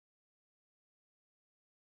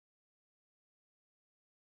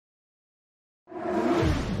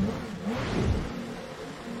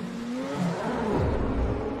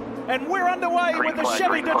and we're underway with the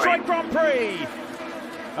Chevy Detroit Grand Prix.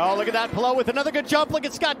 Oh, look at that. Palou with another good jump. Look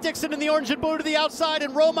at Scott Dixon in the orange and blue to the outside,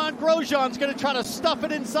 and Romain Grosjean's going to try to stuff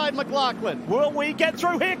it inside McLaughlin. Will we get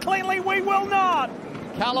through here cleanly? We will not.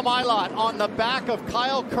 Callum Ilott on the back of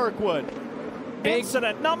Kyle Kirkwood.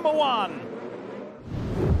 Incident number 1.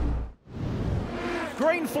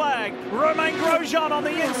 Green flag, Romain Grosjean on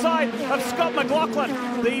the inside of Scott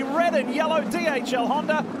McLaughlin. The red and yellow DHL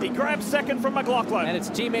Honda. He grabs second from McLaughlin. And its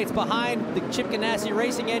teammates behind the Chip Ganassi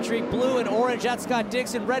Racing entry, blue and orange, that's Scott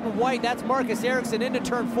Dixon. Red and white, that's Marcus Ericsson into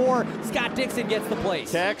turn 4. Scott Dixon gets the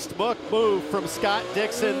place. Textbook move from Scott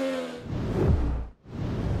Dixon.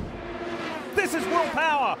 This is Will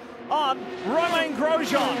Power on Romain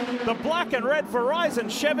Grosjean. The black and red Verizon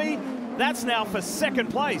Chevy, that's now for second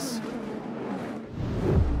place.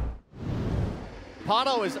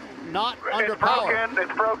 Pato is not under power.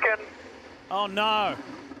 It's broken. Oh no.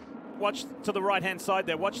 Watch to the right-hand side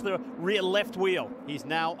there. Watch the rear left wheel. He's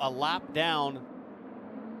now a lap down.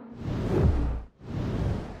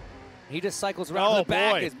 He just cycles around the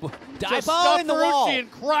back. Boy. Dive in the wall. And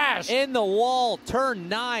crash. In the wall. Turn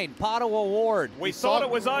 9. Pato Award. We thought it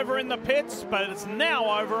was over in the pits, but it's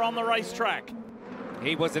now over on the racetrack.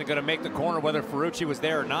 He wasn't going to make the corner whether Ferrucci was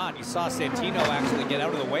there or not. You saw Santino actually get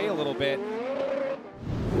out of the way a little bit.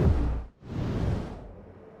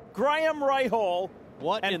 Graham Rahal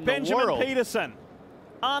and Benjamin Peterson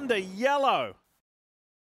under yellow.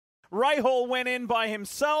 Rahal went in by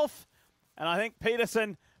himself, and I think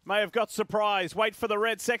Peterson may have got surprised. Wait for the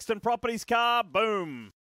red Sexton Properties car.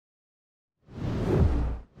 Boom.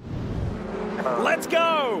 Let's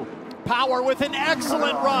go. Power with an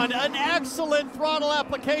excellent run, an excellent throttle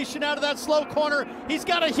application out of that slow corner. He's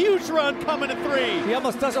got a huge run coming to 3. He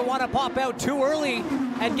almost doesn't want to pop out too early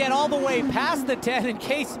and get all the way past the 10 in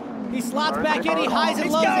case he slots back in. He highs and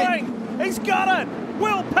lows it. He's got it.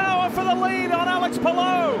 Will Power for the lead on Alex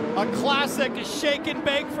Palou. A classic shake and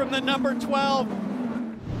bake from the number 12.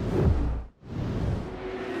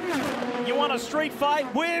 You want a street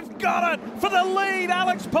fight? We've got it for the lead.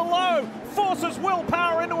 Alex Palou forces Will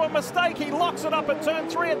Power into a mistake. He locks it up at turn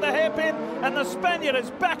 3 at the hairpin, and the Spaniard is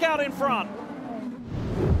back out in front.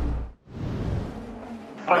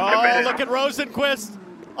 Oh, look at Rosenquist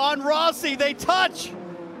on Rossi. They touch.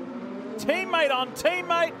 Teammate on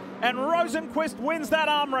teammate, and Rosenquist wins that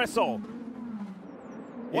arm wrestle.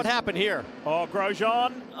 What happened here? Oh,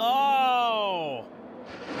 Grosjean. Oh.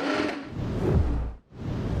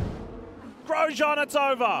 Grosjean, it's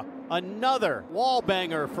over. Another wall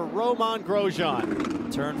banger for Romain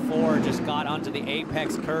Grosjean. Turn 4 just got onto the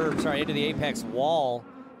apex curve, into the apex wall,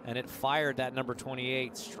 and it fired that number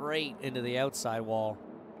 28 straight into the outside wall.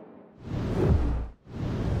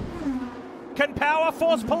 Can Power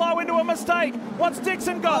force Palou into a mistake? What's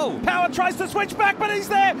Dixon got? Oh. Power tries to switch back, but he's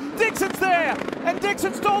there. Dixon's there, and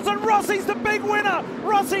Dixon stalls, and Rossi's the big winner.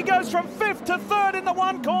 Rossi goes from 5th to 3rd in the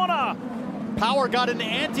one corner. Power got into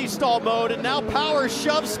anti-stall mode, and now Power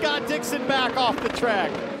shoves Scott Dixon back off the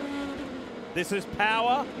track. This is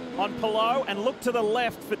Power on Palou, and look to the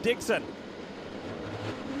left for Dixon.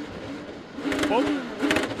 Oh.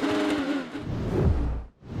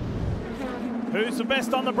 Who's the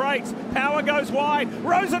best on the brakes? Power goes wide.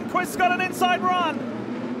 Rosenquist's got an inside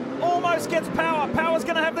run. Almost gets Power. Power's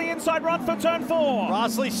going to have the inside run for turn 4.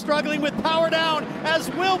 Rossi struggling with Power down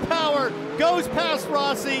as Will Power goes past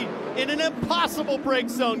Rossi in an impossible brake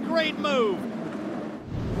zone. Great move.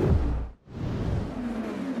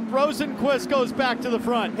 Rosenquist goes back to the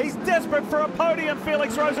front. He's desperate for a podium,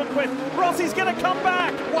 Felix Rosenquist. Rossi's going to come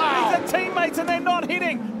back. Wow. These are teammates and they're not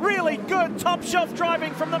hitting. Really good top shelf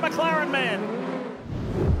driving from the McLaren man.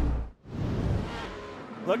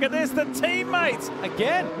 Look at this, the teammates.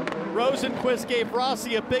 Again, Rosenquist gave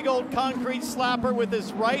Rossi a big old concrete slapper with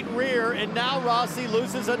his right rear, and now Rossi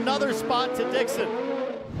loses another spot to Dixon.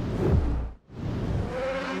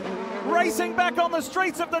 Racing back on the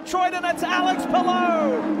streets of Detroit, and it's Alex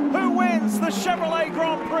Palou who wins the Chevrolet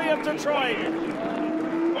Grand Prix of Detroit.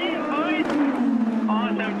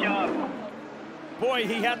 Awesome job. Boy,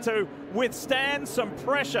 he had to withstand some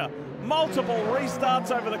pressure. Multiple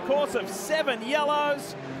restarts over the course of 7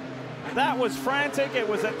 yellows. That was frantic. It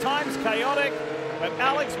was at times chaotic, but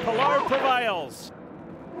Alex Palou prevails.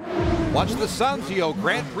 Watch the Sanzio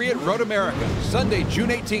Grand Prix at Road America, Sunday, June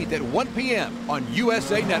 18th at 1 p.m. on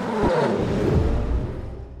USA Network.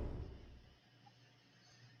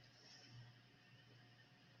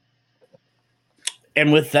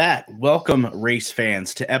 And with that, welcome race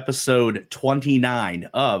fans to episode 29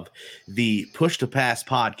 of the Push to Pass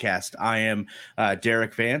podcast. I am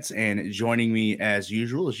Derek Vance, and joining me as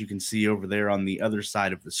usual, as you can see over there on the other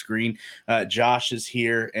side of the screen, Josh is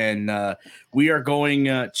here, and we are going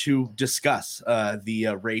to discuss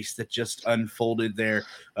the race that just unfolded there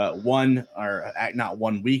not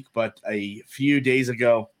 1 week, but a few days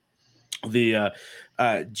ago. The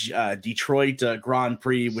Detroit Grand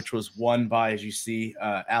Prix, which was won by, as you see,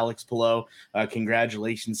 Alex Palou.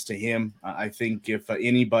 Congratulations to him. I think if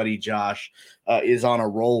anybody, Josh, is on a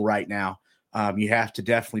roll right now, you have to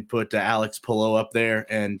definitely put Alex Palou up there.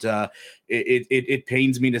 And it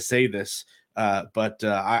pains me to say this, but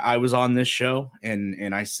I was on this show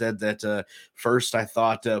and I said that first I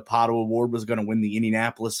thought Pato O'Ward was going to win the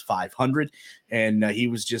Indianapolis 500, and he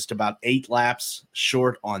was just about 8 laps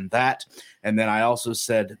short on that. And then I also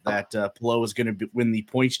said that Palou was going to win the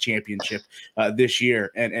points championship this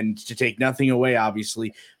year. And to take nothing away,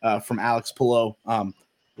 obviously, from Alex Palou,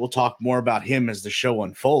 we'll talk more about him as the show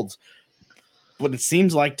unfolds. But it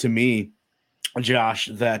seems like to me, Josh,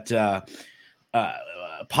 that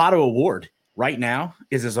Pato O'Ward right now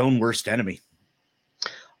is his own worst enemy.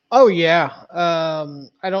 Oh yeah.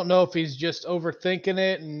 I don't know if he's just overthinking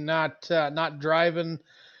it and not driving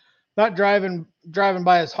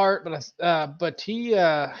by his heart, but he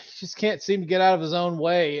just can't seem to get out of his own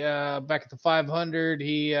way. Back at the 500,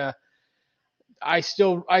 I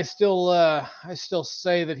still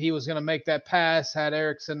say that he was going to make that pass had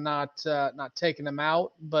Ericsson not taken him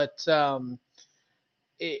out, but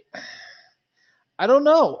I don't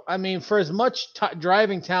know. I mean, for as much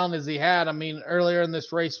driving talent as he had, I mean, earlier in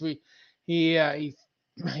this race, he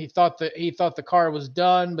thought the car was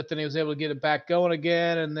done, but then he was able to get it back going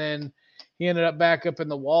again, and then he ended up back up in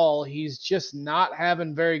the wall. He's just not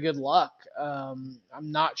having very good luck. I'm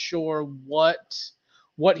not sure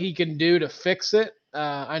what he can do to fix it.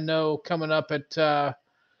 I know coming up at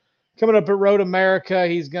Road America,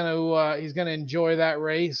 he's gonna enjoy that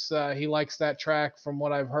race. He likes that track from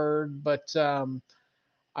what I've heard, but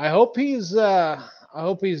I hope he's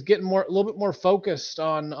getting a little bit more focused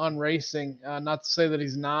on racing. Not to say that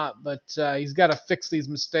he's not, but he's got to fix these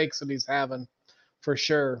mistakes that he's having for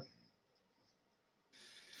sure.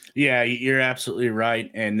 Yeah, you're absolutely right.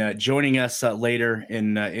 And joining us later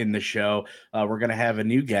in the show, we're going to have a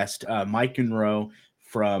new guest, Mike Monroe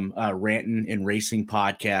from Rantin' and Racing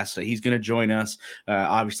podcast. He's going to join us,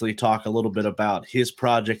 obviously talk a little bit about his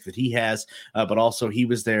project that he has, but also he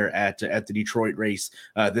was there at the Detroit race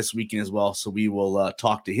this weekend as well. So we will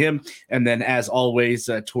talk to him. And then as always,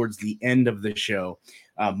 towards the end of the show,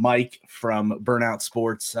 Mike from Burnout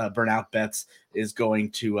Sports, Burnout Bets is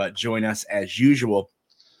going to join us as usual.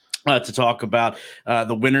 To talk about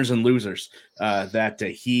the winners and losers that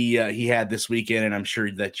he had this weekend, and I'm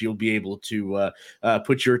sure that you'll be able to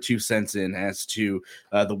put your 2 cents in as to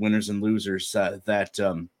the winners and losers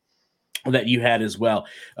that you had as well.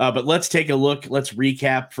 But let's take a look. Let's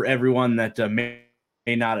recap for everyone that may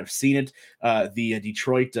not have seen it. The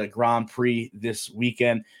Detroit Grand Prix this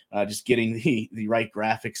weekend. Just getting the right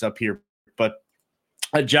graphics up here, but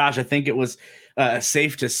Josh, I think it was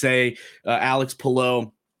safe to say Alex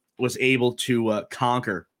Palou was able to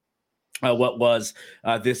conquer what was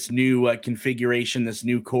this new configuration, this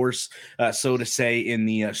new course, so to say, in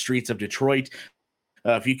the streets of Detroit.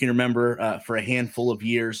 If you can remember, for a handful of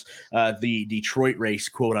years, the Detroit race,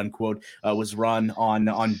 quote unquote, was run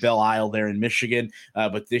on Belle Isle there in Michigan.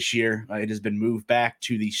 But this year, it has been moved back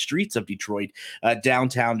to the streets of Detroit,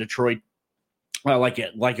 downtown Detroit. Like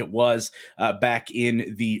it was back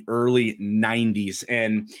in the early 90s.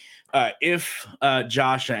 And if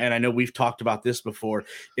Josh, and I know we've talked about this before,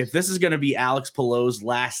 if this is going to be Alex Palou's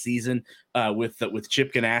last season with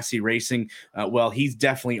Chip Ganassi Racing, well, he's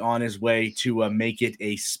definitely on his way to make it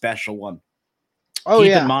a special one.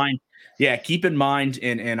 Keep in mind,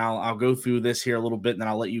 and I'll go through this here a little bit, and then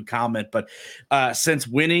I'll let you comment. But since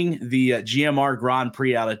winning the GMR Grand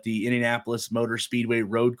Prix out at the Indianapolis Motor Speedway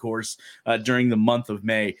road course during the month of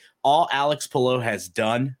May, all Alex Palou has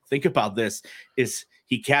done, think about this, is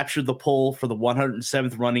he captured the pole for the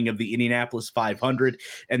 107th running of the Indianapolis 500,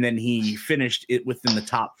 and then he finished it within the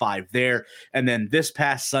top 5 there. And then this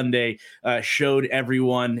past Sunday showed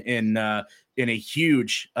everyone in a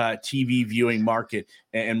huge TV viewing market,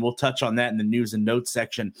 and we'll touch on that in the news and notes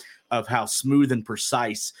section, of how smooth and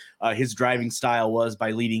precise his driving style was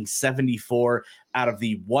by leading 74 out of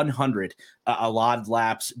the 100 allotted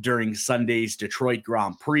laps during Sunday's Detroit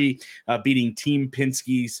Grand Prix, beating Team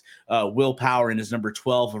Penske's Will Power in his number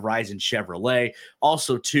 12 Horizon Chevrolet.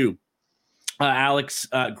 Also, too, Alex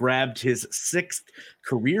grabbed his sixth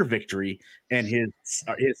career victory and he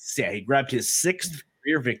grabbed his sixth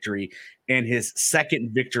career victory and his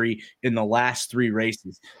second victory in the last three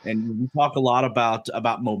races. And we talk a lot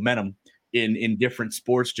about momentum in different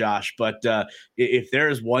sports, Josh. But if there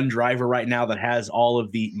is one driver right now that has all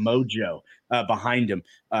of the mojo behind him,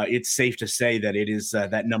 it's safe to say that it is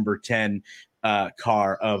that number 10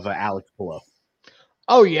 car of Alex Palou.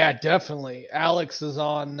 Oh yeah, definitely. Alex is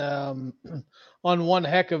on on one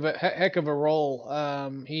heck of a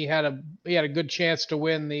roll. He had a good chance to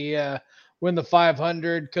win the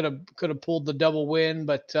 500. Could have pulled the double win,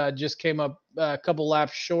 but just came up a couple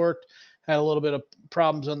laps short. Had a little bit of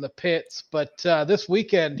problems on the pits, but this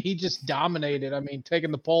weekend he just dominated. I mean,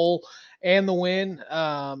 taking the pole and the win.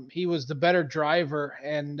 He was the better driver,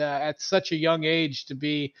 and at such a young age to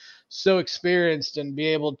be so experienced and be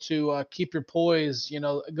able to keep your poise,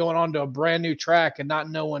 going on to a brand new track and not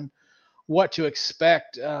knowing what to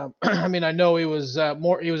expect. I mean, I know he was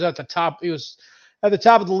he was at the top. He was at the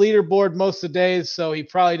top of the leaderboard most of the days, so he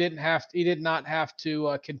probably he did not have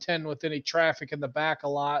to contend with any traffic in the back a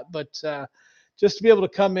lot. But just to be able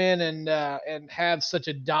to come in and have such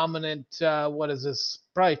a dominant, what is this?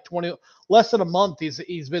 Probably less than a month.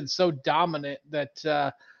 He's been so dominant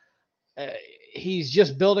that he's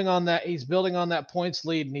just building on that. He's building on that points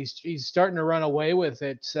lead, and he's starting to run away with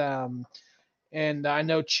it. And I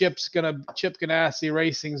know Chip Ganassi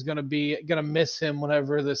Racing is gonna miss him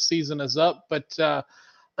whenever the season is up. But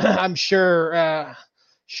I'm sure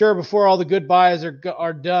before all the goodbyes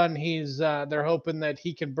are done, they're hoping that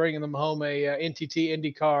he can bring them home a NTT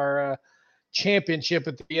IndyCar championship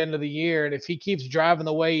at the end of the year. And if he keeps driving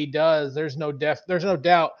the way he does, there's no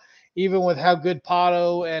doubt. Even with how good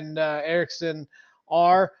Pato and Ericsson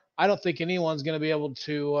are, I don't think anyone's going to be able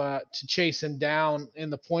to chase him down in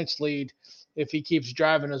the points lead if he keeps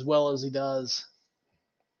driving as well as he does.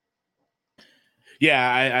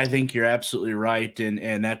 Yeah, I think you're absolutely right,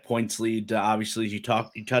 and that points lead, obviously, as you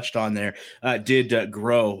touched on there, did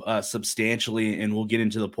grow substantially, and we'll get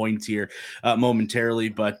into the points here momentarily.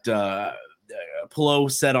 But Palou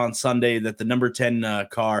said on Sunday that the number 10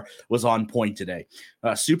 car was on point today.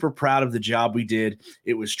 Super proud of the job we did.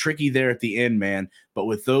 It was tricky there at the end, man, but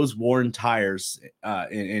with those worn tires,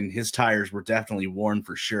 and his tires were definitely worn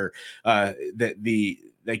for sure,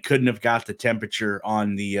 they couldn't have got the temperature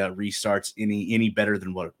on the restarts any better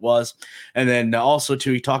than what it was. And then also,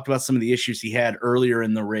 too, he talked about some of the issues he had earlier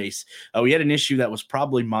in the race. We had an issue that was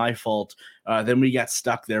probably my fault. Then we got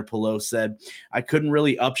stuck there, Palou said. I couldn't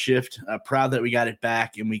really upshift. Proud that we got it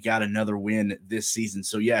back and we got another win this season.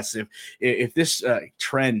 So, yes, if this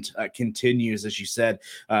trend continues, as you said,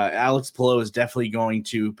 Alex Palou is definitely going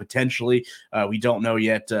to potentially, we don't know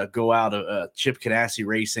yet, go out of Chip Ganassi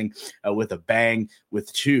Racing with a bang,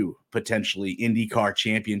 with 2 potentially IndyCar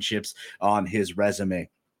championships on his resume.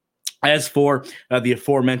 As for the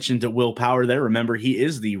aforementioned Will Power there, remember, he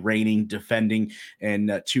is the reigning, defending, and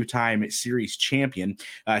 2-time series champion.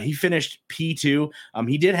 He finished P2.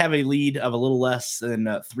 He did have a lead of a little less than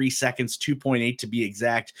 3 seconds, 2.8 to be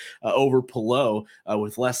exact, over Palou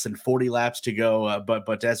with less than 40 laps to go.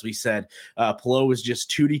 But as we said, Palou was just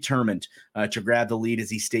too determined to grab the lead as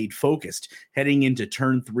he stayed focused, heading into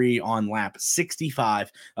turn 3 on lap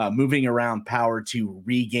 65, moving around Power to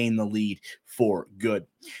regain the lead for good.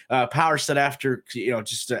 Power said after,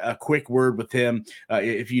 just a quick word with him.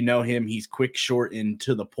 If you know him, he's quick, short, and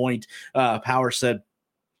to the point. Power said,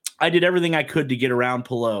 I did everything I could to get around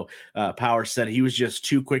Palou. Power said he was just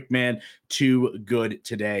too quick, man, too good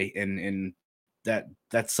today. And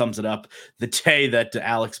that sums it up, the day that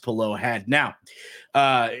Alex Palou had. Now,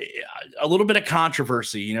 a little bit of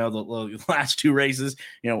controversy, the last 2 races,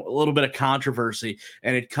 a little bit of controversy,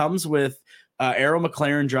 and it comes with Arrow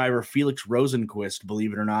McLaren driver Felix Rosenqvist,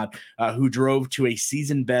 believe it or not, who drove to a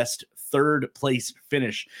season best 3rd place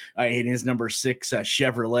finish in his number 6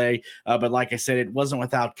 Chevrolet. But like I said, it wasn't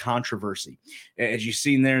without controversy. As you've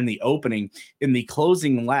seen there in the opening, in the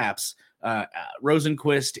closing laps,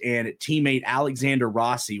 Rosenqvist and teammate Alexander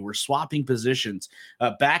Rossi were swapping positions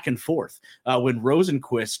back and forth when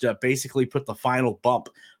Rosenqvist basically put the final bump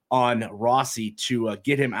on Rossi to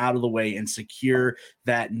get him out of the way and secure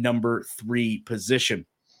that number 3 position.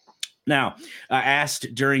 Now,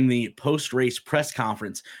 asked during the post-race press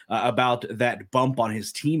conference about that bump on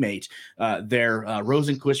his teammate,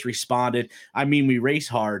 Rosenqvist responded, I mean, we race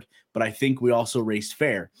hard, but I think we also raced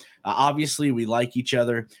fair. Obviously, we like each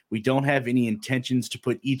other. We don't have any intentions to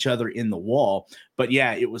put each other in the wall, but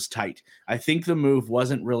yeah, it was tight. I think the move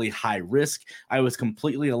wasn't really high risk. I was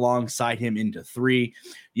completely alongside him into 3.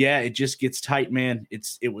 Yeah, it just gets tight, man.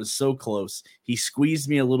 It was so close. He squeezed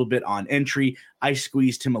me a little bit on entry. I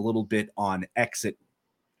squeezed him a little bit on exit.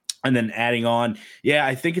 And then adding on, yeah,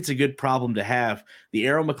 I think it's a good problem to have. The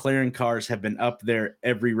Arrow McLaren cars have been up there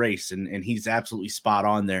every race, and he's absolutely spot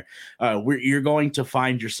on there. You're going to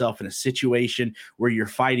find yourself in a situation where you're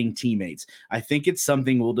fighting teammates. I think it's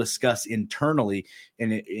something we'll discuss internally,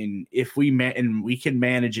 and if we can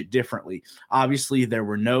manage it differently. Obviously, there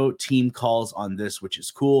were no team calls on this, which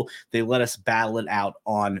is cool. They let us battle it out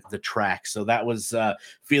on the track. So that was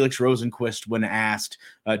Felix Rosenqvist when asked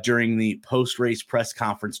during the post-race press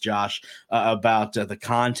conference, Josh, about the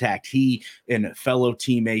contact he and fellow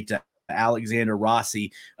teammate Alexander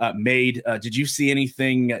Rossi made. Did you see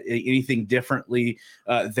anything differently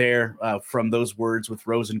there from those words with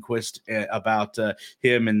Rosenqvist about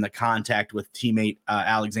him and the contact with teammate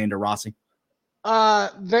Alexander Rossi?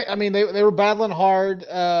 They were battling hard.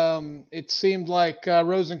 It seemed like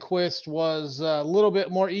Rosenqvist was a little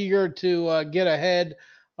bit more eager to get ahead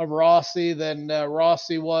of Rossi than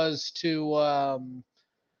Rossi was to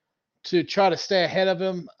try to stay ahead of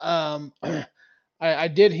him. I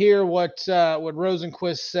did hear what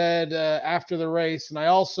Rosenqvist said after the race, and I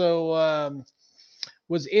also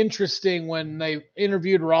was interesting when they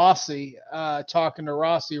interviewed Rossi, talking to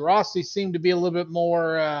Rossi. Rossi seemed to be a little bit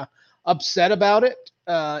more upset about it,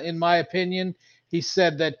 in my opinion. He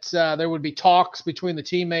said that there would be talks between the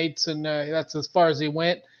teammates, and that's as far as he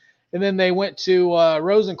went. And then they went to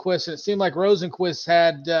Rosenqvist, and it seemed like Rosenqvist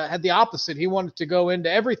had the opposite. He wanted to go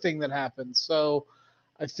into everything that happened. So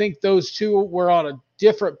I think those two were on a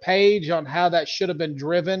different page on how that should have been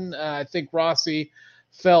driven. I think Rossi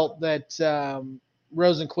felt that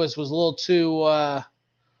Rosenqvist was a little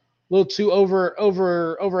too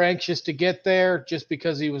over anxious to get there just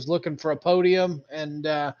because he was looking for a podium. And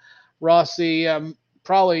Rossi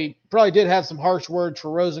probably did have some harsh words for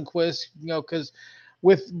Rosenqvist, because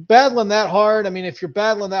with battling that hard, if you're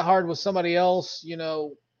battling that hard with somebody else,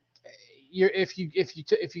 if you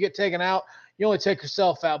get taken out, you only take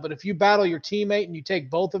yourself out. But if you battle your teammate and you take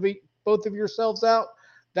both of yourselves out,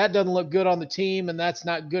 that doesn't look good on the team, and that's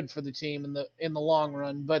not good for the team in the long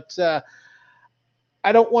run. But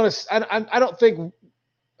I don't think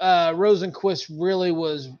Rosenqvist really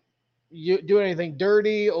was doing anything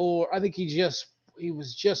dirty, or I think he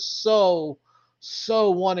was just so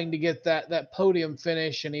wanting to get that podium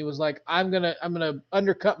finish, and he was like, I'm gonna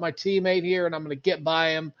undercut my teammate here, and I'm gonna get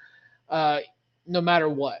by him no matter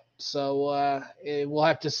what. So we'll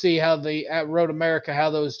have to see at Road America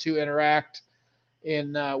how those two interact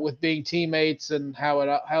with being teammates, and how it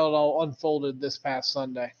all unfolded this past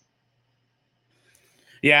Sunday.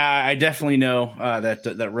 Yeah, I definitely know that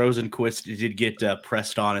Rosenqvist did get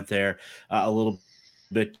pressed on it there a little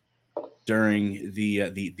bit during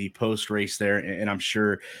the post race there, and I'm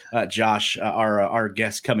sure Josh, our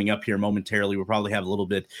guest coming up here momentarily, will probably have a little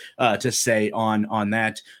bit to say on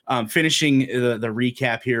that. Finishing the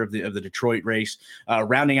recap here of the Detroit race,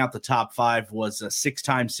 rounding out the top 5 was a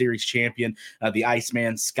 6-time series champion, the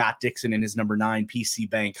Iceman Scott Dixon, in his number 9 PC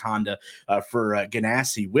Bank Honda for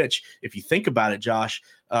Ganassi. Which, if you think about it, Josh,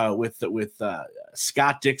 with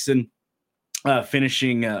Scott Dixon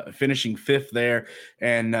finishing 5th there,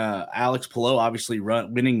 and Alex Palou obviously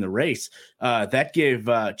winning the race, that gave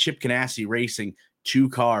Chip Ganassi Racing 2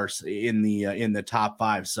 cars in the top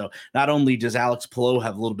 5. So not only does Alex Palou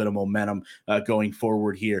have a little bit of momentum going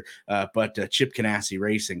forward here, but Chip Ganassi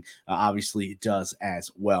Racing obviously does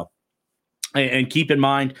as well. And keep in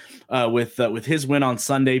mind, with his win on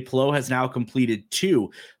Sunday, Palou has now completed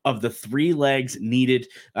 2 of the 3 legs needed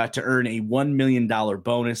to earn a $1 million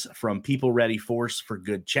bonus from People Ready Force for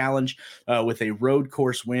Good Challenge, with a road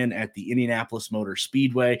course win at the Indianapolis Motor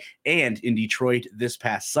Speedway and in Detroit this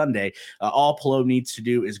past Sunday. All Palou needs to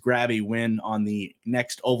do is grab a win on the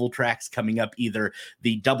next oval tracks coming up, either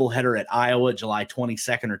the doubleheader at Iowa, July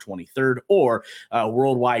 22nd or 23rd, or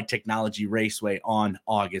Worldwide Technology Raceway on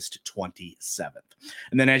August 27th.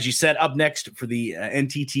 And then, as you said, up next for the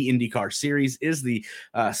NTT IndyCar Series is the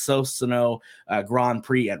Sosano Grand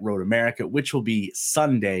Prix at Road America, which will be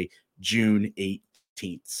Sunday, June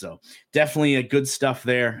 18th. So definitely a good stuff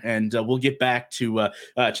there. And we'll get back to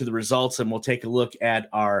the results, and we'll take a look at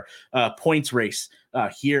our points race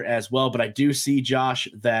here as well. But I do see, Josh,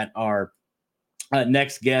 that our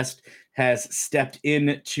next guest has stepped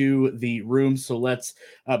into the room, so let's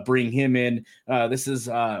bring him in. This is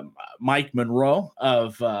Mike Monroe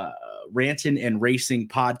of Ranton and Racing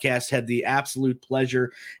podcast. Had the absolute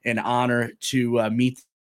pleasure and honor to meet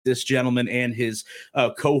this gentleman and his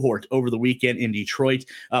cohort over the weekend in Detroit.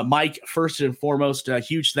 Mike, first and foremost, a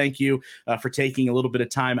huge thank you for taking a little bit of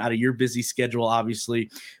time out of your busy schedule, obviously,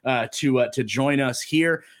 to join us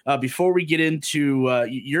here. Before we get into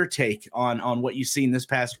your take on what you've seen this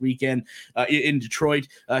past weekend in Detroit,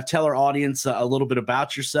 tell our audience a little bit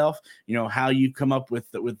about yourself, how you come up with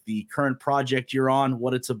the current project you're on,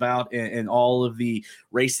 what it's about, and all of the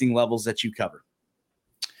racing levels that you cover.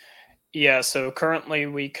 Yeah, so currently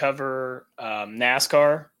we cover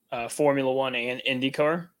NASCAR, Formula One, and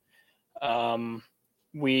IndyCar.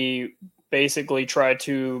 We basically try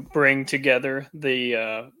to bring together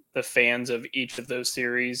the fans of each of those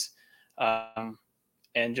series, and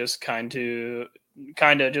just kind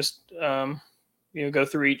of just go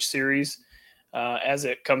through each series as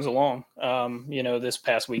it comes along. This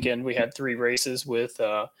past weekend we had 3 races with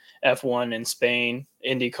F1 in Spain,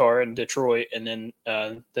 IndyCar in Detroit, and then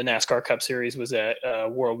the NASCAR Cup Series was at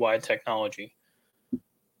Worldwide Technology.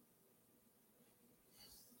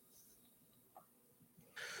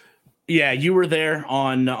 Yeah, you were there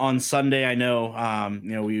on Sunday. I know.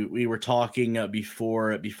 We were talking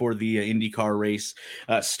before the IndyCar race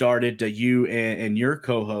started. You and your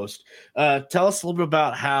co-host. Tell us a little bit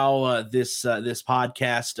about how this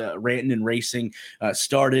podcast, Ranton and Racing,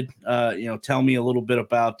 started. Tell me a little bit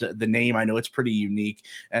about the name. I know it's pretty unique,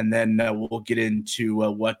 and then we'll get into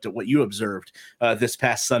what you observed this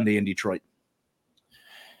past Sunday in Detroit.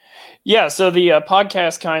 Yeah, so the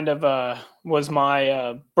podcast kind of was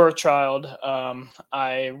my birth child.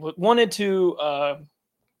 I wanted to,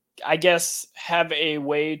 I guess, have a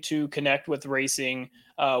way to connect with racing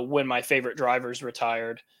when my favorite drivers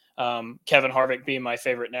retired. Kevin Harvick, being my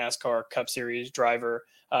favorite NASCAR Cup Series driver,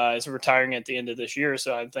 is retiring at the end of this year.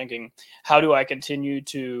 So I'm thinking, how do I continue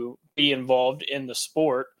to be involved in the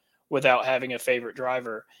sport without having a favorite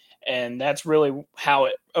driver? And that's really how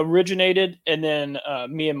it originated. And then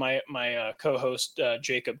me and my co-host,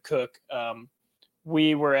 Jacob Cook,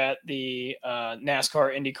 we were at the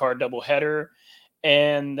NASCAR IndyCar doubleheader.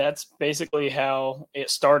 And that's basically how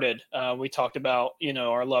it started. We talked about,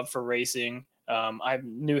 our love for racing. I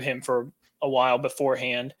knew him for a while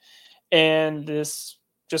beforehand. And this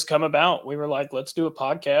just come about. We were like, let's do a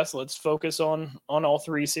podcast. Let's focus on all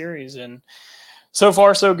 3 series. And so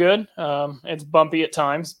far, so good. It's bumpy at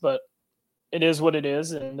times, but it is what it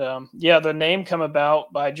is. And the name come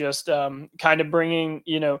about by just kind of bringing,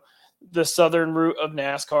 the southern route of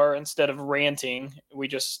NASCAR. Instead of ranting, we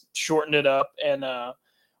just shortened it up. And,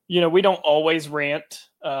 we don't always rant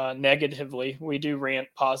negatively. We do rant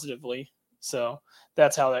positively. So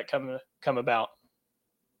that's how that come about.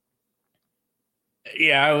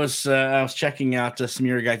 Yeah, I was checking out some of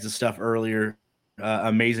your guys' stuff earlier.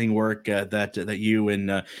 Amazing work that you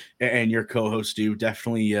and your co-host do.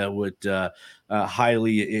 Definitely would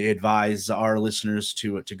highly advise our listeners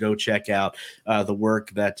to go check out the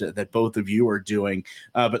work that both of you are doing.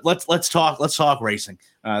 But let's talk racing.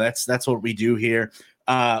 That's what we do here.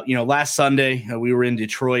 Last Sunday we were in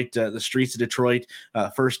Detroit, the streets of Detroit,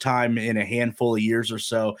 first time in a handful of years or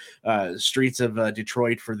so, streets of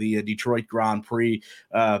Detroit for the Detroit Grand Prix.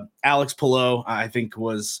 Alex Palou, I think,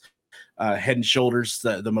 was head and shoulders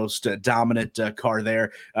the most dominant car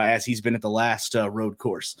there, as he's been at the last road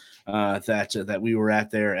course that we were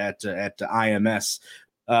at there at IMS.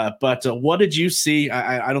 But what did you see?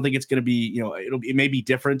 I don't think it's going to be, it may be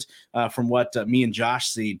different from what me and Josh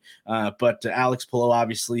seen. But Alex Palou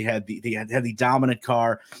obviously had the dominant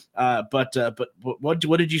car. But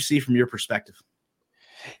what did you see from your perspective?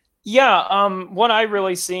 Yeah, what I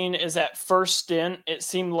really seen is that first stint, it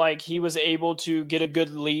seemed like he was able to get a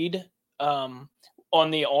good lead on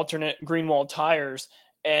the alternate Greenwald tires,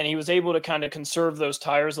 and he was able to kind of conserve those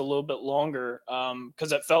tires a little bit longer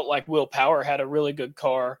because it felt like Will Power had a really good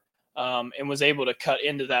car and was able to cut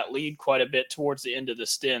into that lead quite a bit towards the end of the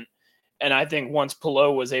stint. And I think once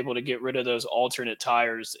Palou was able to get rid of those alternate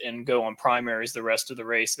tires and go on primaries the rest of the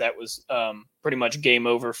race, that was pretty much game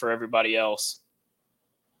over for everybody else.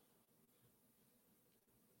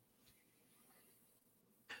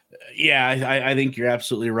 Yeah, I think you're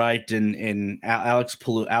absolutely right. And Alex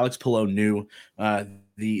Palou knew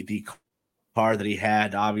the car that he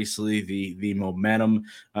had, obviously the momentum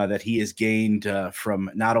that he has gained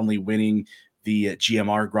from not only winning the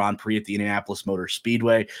GMR Grand Prix at the Indianapolis Motor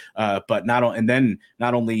Speedway. But not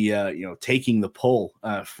only taking the pole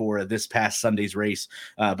for this past Sunday's race,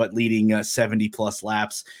 but leading 70 plus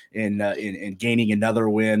laps and gaining another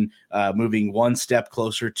win, moving one step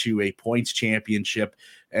closer to a points championship.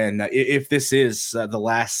 And if this is the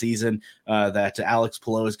last season that Alex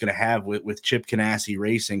Palou is going to have with Chip Ganassi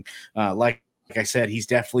Racing, like I said, he's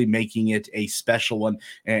definitely making it a special one.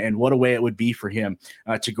 And what a way it would be for him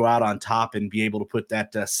to go out on top and be able to put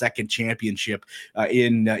that second championship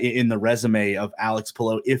in the resume of Alex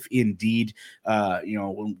Palou, if indeed,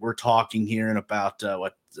 when we're talking here in about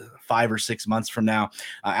 5 or 6 months from now,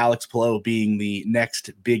 Alex Palou being the next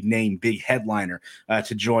big name, big headliner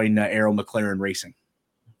to join Arrow McLaren Racing.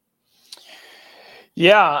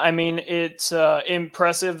 Yeah, I mean, it's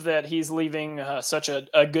impressive that he's leaving such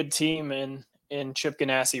a good team in Chip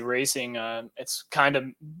Ganassi Racing. It's kind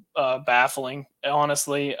of baffling,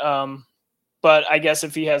 honestly. But I guess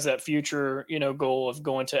if he has that future, goal of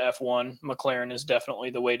going to F1, McLaren is definitely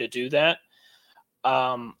the way to do that.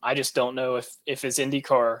 I just don't know if his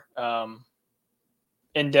IndyCar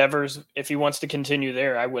endeavors, if he wants to continue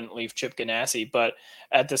there, I wouldn't leave Chip Ganassi. But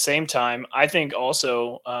at the same time, I think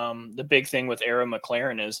also the big thing with Arrow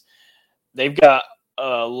McLaren is they've got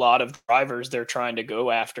a lot of drivers they're trying to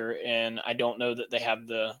go after, and I don't know that they have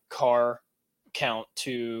the car count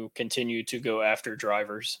to continue to go after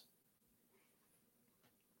drivers.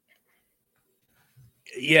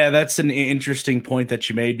 Yeah, that's an interesting point that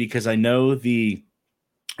you made, because I know you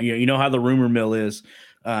know how the rumor mill is,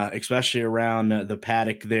 especially around the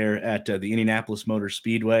paddock there at the Indianapolis Motor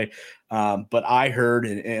Speedway. But I heard,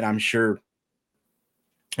 and I'm sure,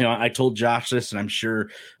 I told Josh this, and I'm sure,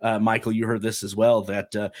 Michael, you heard this as well,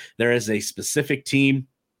 that there is a specific team.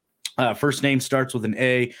 First name starts with an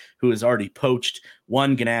A, who has already poached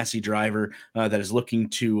one Ganassi driver that is looking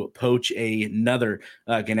to poach another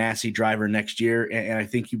Ganassi driver next year. And I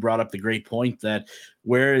think you brought up the great point that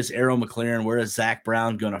where is Arrow McLaren, where is Zach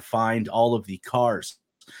Brown going to find all of the cars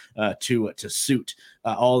to suit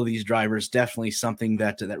all of these drivers? Definitely something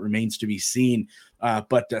that remains to be seen.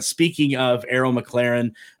 But speaking of Arrow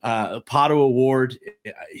McLaren, Pato Award,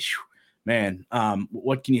 man,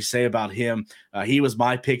 what can you say about him? He was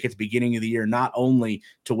my pick at the beginning of the year, not only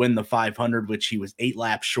to win the 500, which he was 8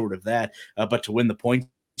 laps short of that, but to win the points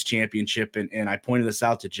championship. And I pointed this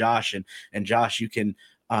out to Josh, and Josh, you can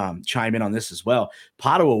chime in on this as well.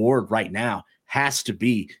 Pato Award right now has to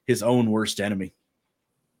be his own worst enemy.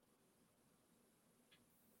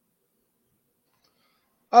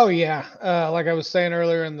 Oh yeah, like I was saying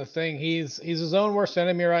earlier in the thing, he's his own worst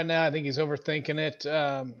enemy right now. I think he's overthinking it.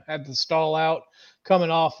 Had the stall out coming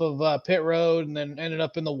off of pit road, and then ended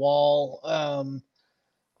up in the wall.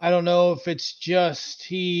 I don't know if it's just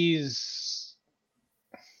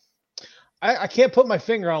I can't put my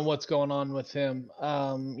finger on what's going on with him.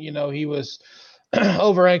 He was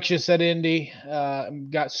over anxious at Indy,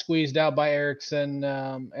 got squeezed out by Ericsson,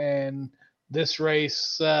 and this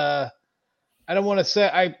race. I don't want to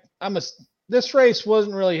say this race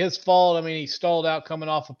wasn't really his fault. I mean, he stalled out coming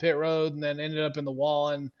off a pit road and then ended up in the wall.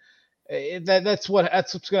 And that's what's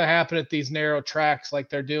going to happen at these narrow tracks, like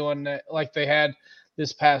they're doing, like they had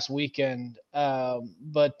this past weekend.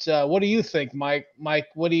 But what do you think, Mike? Mike,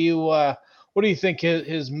 what do you think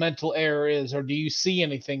his mental error is, or do you see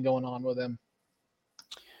anything going on with him?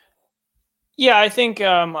 Yeah, I think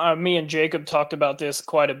me and Jacob talked about this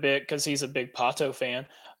quite a bit because he's a big Pato fan.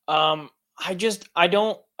 I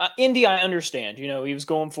don't, Indy, I understand, he was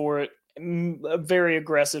going for it, a very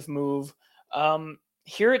aggressive move.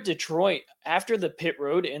 Here at Detroit, after the pit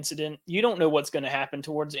road incident, you don't know what's going to happen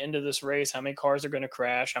towards the end of this race, how many cars are going to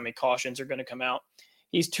crash, how many cautions are going to come out.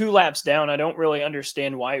 He's 2 laps down. I don't really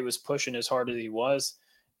understand why he was pushing as hard as he was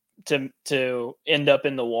to end up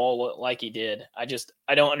in the wall like he did. I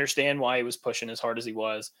don't understand why he was pushing as hard as he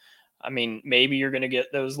was. I mean, maybe you're going to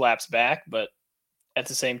get those laps back, but at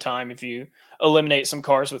the same time, if you eliminate some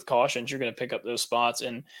cars with cautions, you're going to pick up those spots.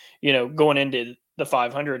 And, going into the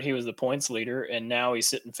 500, he was the points leader, and now he's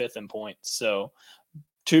sitting 5th in points. So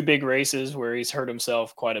 2 big races where he's hurt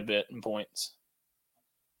himself quite a bit in points.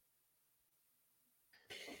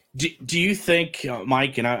 Do you think,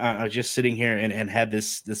 Mike, and I was just sitting here and had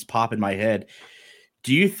this pop in my head,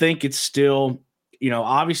 do you think it's still,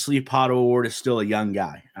 obviously Pato Award is still a young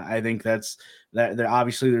guy. I think that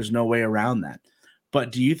obviously there's no way around that.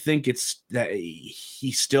 But do you think it's that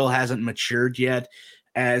he still hasn't matured yet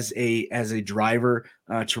as a driver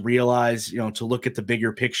to realize, to look at the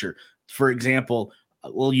bigger picture? For example,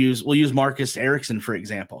 we'll use Marcus Ericsson, for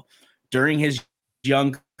example. During his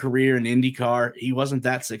young career in IndyCar, he wasn't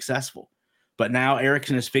that successful. But now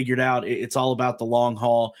Ericsson has figured out it's all about the long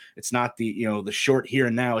haul. It's not the short here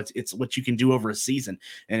and now. It's what you can do over a season.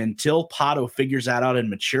 And until Pato figures that out and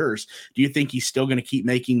matures, do you think he's still going to keep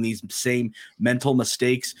making these same mental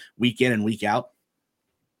mistakes week in and week out?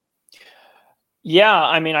 Yeah,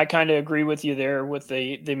 I mean, I kind of agree with you there with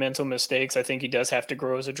the mental mistakes. I think he does have to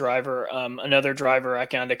grow as a driver. Another driver I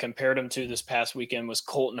kind of compared him to this past weekend was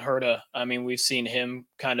Colton Herta. I mean, we've seen him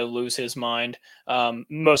kind of lose his mind,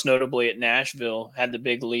 most notably at Nashville, had the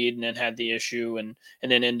big lead and then had the issue and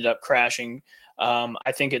then ended up crashing.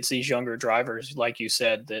 I think it's these younger drivers, like you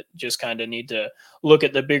said, that just kind of need to look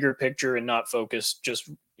at the bigger picture and not focus just,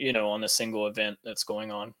 on the single event that's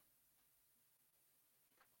going on.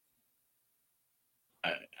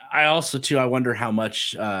 I also, too, I wonder how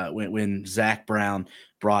much when Zach Brown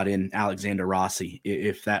brought in Alexander Rossi,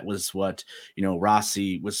 if that was what,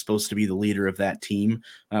 Rossi was supposed to be the leader of that team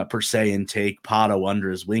per se and take Pato under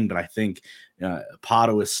his wing. But I think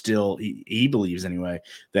Pato is still, he believes anyway,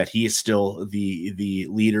 that he is still the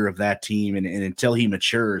leader of that team. And until he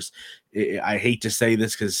matures, I hate to say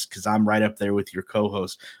this because I'm right up there with your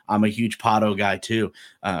co-host. I'm a huge Pato guy too,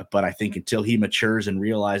 but I think until he matures and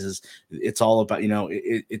realizes it's all about,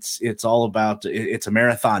 it's all about, it's a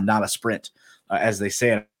marathon, not a sprint, as they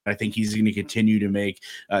say. I think he's going to continue to make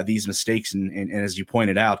these mistakes. And as you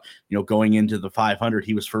pointed out, going into the 500,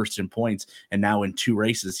 he was first in points, and now in 2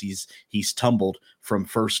 races, he's tumbled from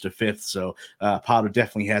first to fifth. So Pato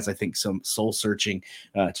definitely has, I think, some soul searching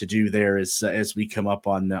to do there as we come up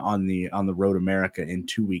on the Road America in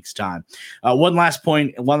 2 weeks' time. One last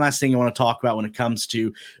thing I want to talk about when it comes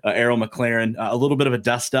to Arrow McLaren, a little bit of a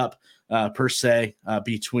dust up per se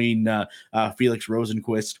between Felix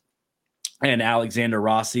Rosenqvist and Alexander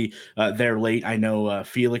Rossi. They're late. I know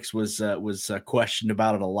Felix was questioned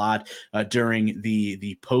about it a lot during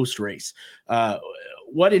the post race.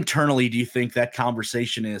 What internally do you think that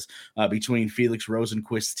conversation is between Felix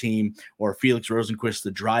Rosenqvist's team, or Felix Rosenqvist, the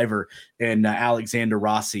driver, and Alexander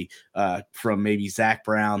Rossi from maybe Zach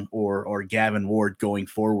Brown or Gavin Ward going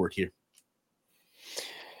forward here?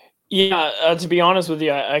 Yeah, to be honest with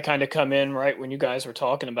you, I kind of come in right when you guys were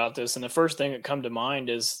talking about this, and the first thing that come to mind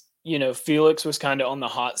is, Felix was kind of on the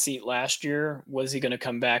hot seat last year. Was he going to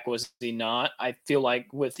come back? Was he not? I feel like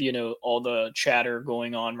with, all the chatter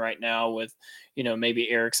going on right now with,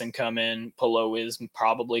 maybe Ericsson coming, Polo is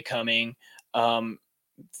probably coming.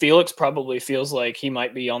 Felix probably feels like he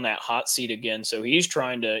might be on that hot seat again. So he's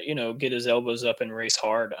trying to, get his elbows up and race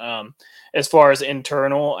hard. As far as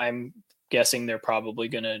internal, I'm guessing they're probably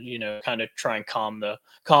going to, kind of try and calm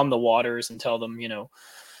the waters and tell them,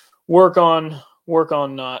 work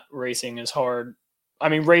on not racing as hard. I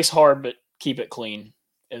mean, race hard, but keep it clean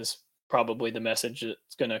is probably the message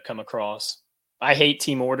that's going to come across. I hate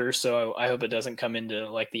team orders, so I hope it doesn't come into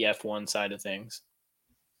like the F1 side of things.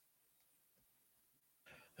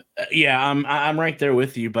 Yeah, I'm right there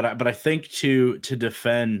with you, but I think to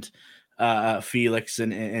defend Felix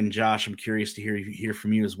and Josh, I'm curious to hear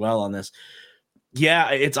from you as well on this. Yeah,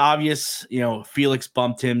 it's obvious, Felix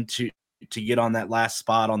bumped him to get on that last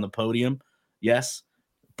spot on the podium. Yes,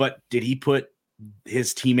 but did he put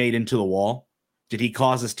his teammate into the wall? Did he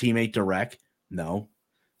cause his teammate to wreck? No.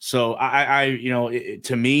 So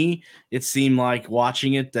to me, it seemed like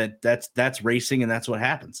watching it that's racing, and that's what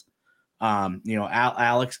happens.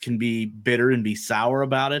 Alex can be bitter and be sour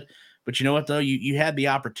about it, but you know what though? You had the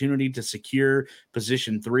opportunity to secure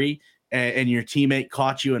position 3, and your teammate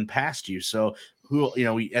caught you and passed you. So who,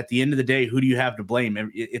 at the end of the day, who do you have to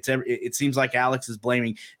blame? It seems like Alex is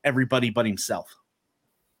blaming everybody but himself.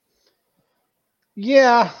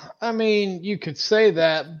 Yeah, I mean, you could say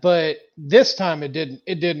that, but this time it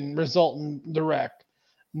didn't result in the wreck.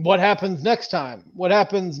 What happens next time? What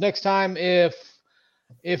happens next time if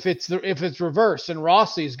it's reversed and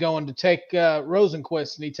Rossi's going to take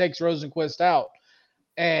Rosenqvist and he takes Rosenqvist out,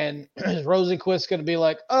 and Rosenqvist's going to be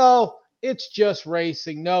like, "Oh, it's just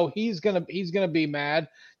racing." No, he's gonna be mad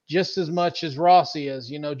just as much as Rossi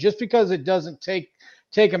is. Just because it doesn't take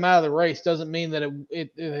him out of the race doesn't mean that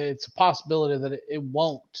it's a possibility that it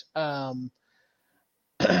won't.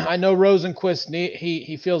 I know Rosenqvist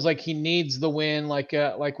he feels like he needs the win, like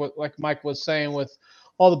Mike was saying, with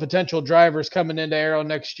all the potential drivers coming into Arrow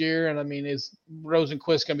next year. And I mean, is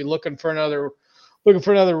Rosenqvist going to be looking for another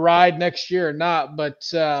ride next year or not? But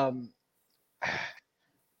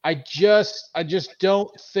I just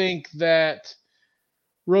don't think that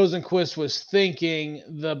Rosenqvist was thinking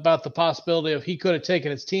about the possibility of he could have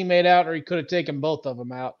taken his teammate out, or he could have taken both of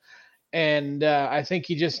them out. And I think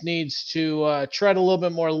he just needs to tread a little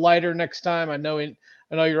bit more lighter next time. I know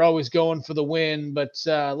you're always going for the win, but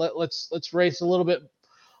let's race a little bit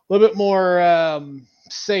little bit more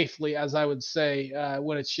safely, as I would say,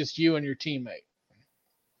 when it's just you and your teammate.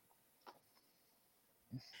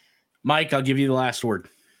 Mike, I'll give you the last word.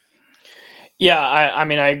 Yeah, I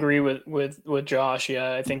mean, I agree with Josh.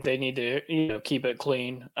 Yeah, I think they need to keep it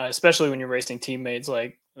clean, especially when you're racing teammates.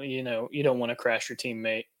 Like you don't want to crash your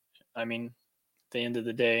teammate. I mean, at the end of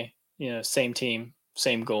the day, same team,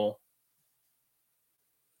 same goal.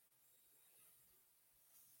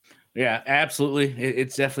 Yeah, absolutely.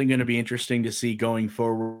 It's definitely going to be interesting to see going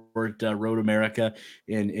forward, Road America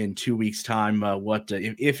in 2 weeks' time, what,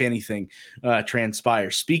 if anything,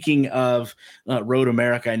 transpires. Speaking of Road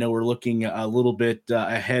America, I know we're looking a little bit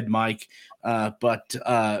ahead, Mike, but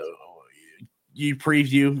you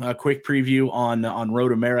preview a quick preview on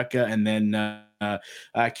Road America, and then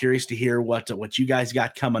curious to hear what you guys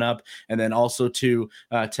got coming up, and then also to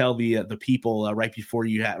tell the people right before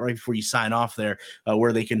you sign off there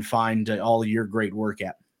where they can find all of your great work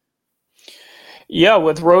at. Yeah,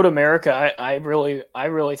 with Road America, I really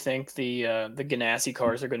think the Ganassi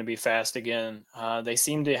cars are going to be fast again. They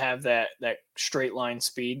seem to have that straight line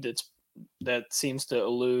speed that seems to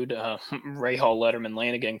elude Rahal, Letterman,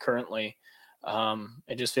 Lanigan currently.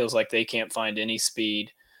 It just feels like they can't find any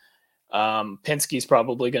speed. Penske's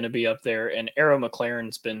probably going to be up there, and Arrow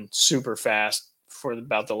McLaren's been super fast for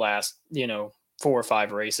about the last 4 or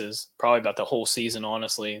 5 races, probably about the whole season.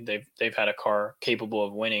 Honestly, they've had a car capable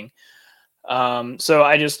of winning. So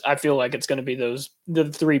I feel like it's going to be the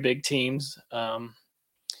 3 big teams.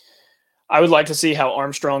 I would like to see how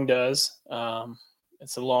Armstrong does.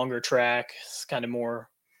 It's a longer track. It's kind of more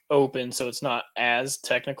open, so it's not as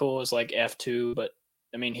technical as like F2. But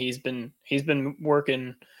I mean, he's been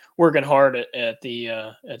working hard at the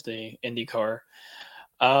IndyCar.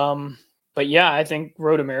 But yeah, I think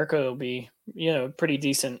Road America will be pretty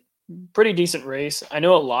decent race. I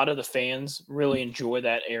know a lot of the fans really enjoy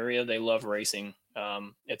that area. They love racing.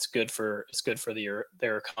 It's good for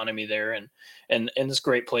their economy there, and it's a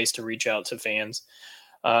great place to reach out to fans.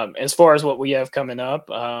 As far as what we have coming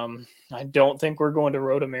up, I don't think we're going to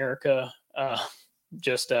Road America.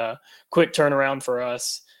 Just a quick turnaround for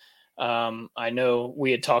us. I know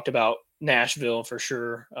we had talked about Nashville for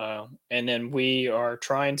sure, and then we are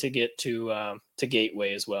trying to get to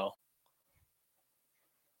Gateway as well.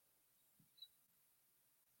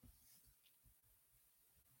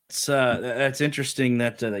 That's interesting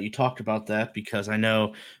that you talked about that, because I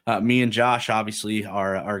know me and Josh obviously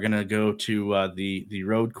are going to go to the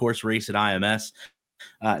road course race at IMS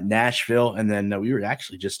Nashville, and then we were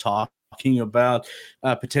actually just talking about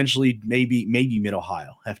potentially maybe Mid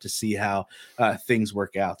Ohio. Have to see how things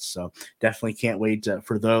work out. So definitely can't wait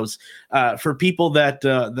for those. For people that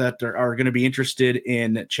are going to be interested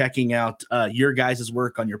in checking out your guys'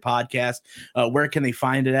 work on your podcast, where can they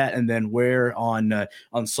find it at, and then where on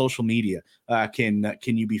social media can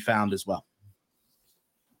you be found as well?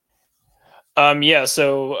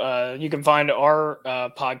 So you can find our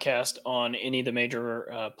podcast on any of the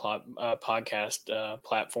major podcast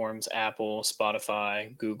platforms: Apple,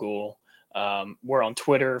 Spotify, Google. We're on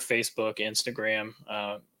Twitter, Facebook, Instagram.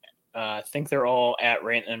 I think they're all at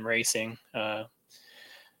Rantin' and Racing. I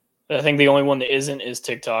think the only one that isn't is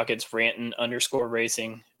TikTok. It's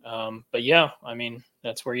Rantin_Racing. But yeah, I mean,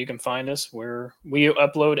 that's where you can find us. We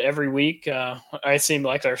upload every week. I seem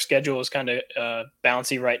like our schedule is kind of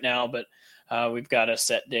bouncy right now, but we've got a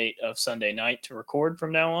set date of Sunday night to record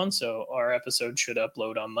from now on, so our episode should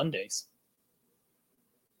upload on Mondays.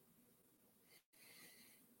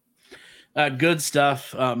 Good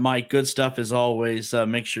stuff, Mike. Good stuff as always.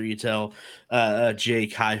 Make sure you tell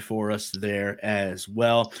Jake hi for us there as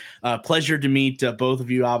well. Pleasure to meet both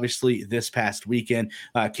of you, obviously, this past weekend.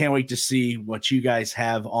 Can't wait to see what you guys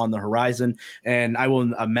have on the horizon. And I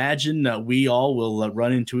will imagine we all will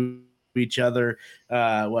run into each other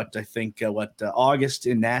August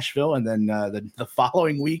in Nashville, and then the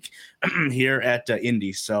following week here at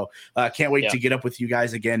Indy. So can't wait to get up with you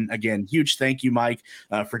guys again. Huge thank you, Mike,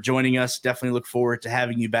 for joining us. Definitely look forward to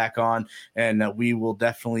having you back on, and we will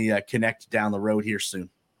definitely connect down the road here soon.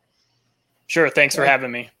 Sure. Thanks for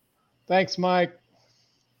having me. Thanks, Mike.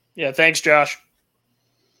 Yeah. Thanks, Josh.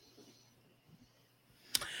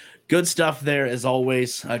 Good stuff there, as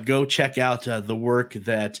always. Go check out the work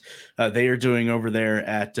that they are doing over there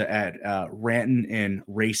at Rantin' and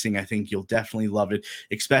Racing. I think you'll definitely love it,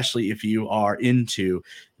 especially if you are into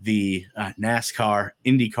the NASCAR,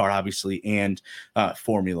 IndyCar, obviously, and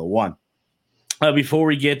Formula One. Before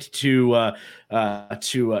we get to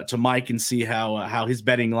Mike and see how his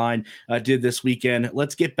betting line did this weekend,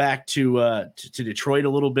 let's get back to Detroit a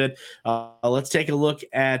little bit. Let's take a look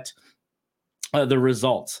at the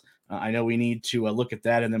results. I know we need to look at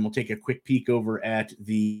that, and then we'll take a quick peek over at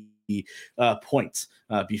the points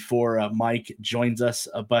before Mike joins us.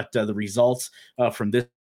 But the results from this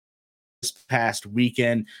past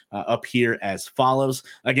weekend up here as follows.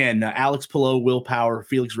 Again, Alex Palou, Will Power,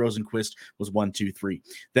 Felix Rosenqvist was 1, 2, 3.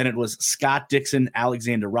 Then it was Scott Dixon,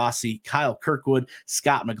 Alexander Rossi, Kyle Kirkwood,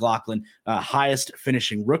 Scott McLaughlin, highest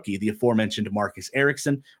finishing rookie, the aforementioned Marcus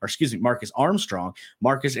Armstrong,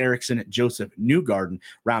 Marcus Ericsson, Joseph Newgarden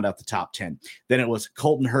round out the top 10. Then it was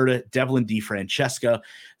Colton Herta, Devlin DiFrancesco,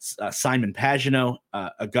 Simon Pagino,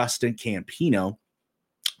 Augustin Campino,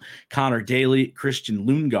 Connor Daly, Christian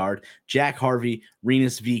Lundgaard, Jack Harvey,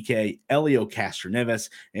 Rinus VK, Elio Castroneves,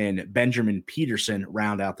 and Benjamin Peterson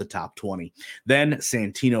round out the top 20. Then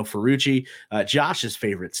Santino Ferrucci, Josh's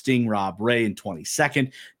favorite, Sting Rob Ray in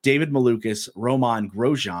 22nd, David Malukas, Roman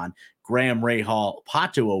Grosjean, Graham Rahal,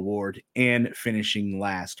 Pato Award, and finishing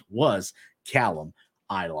last was Callum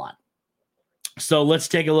Ilott. So let's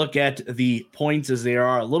take a look at the points, as there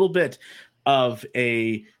are a little bit of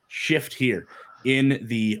a shift here in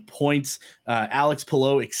the points. Alex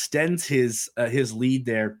Palou extends his lead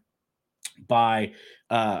there by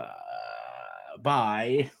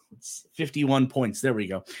 51 points. There we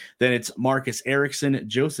go. Then it's Marcus Ericsson,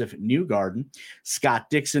 Joseph Newgarden, Scott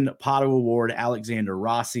Dixon, Pato Award, Alexander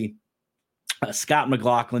Rossi, Scott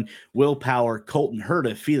McLaughlin, Will Power, Colton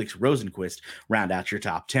Herta, Felix Rosenqvist round out your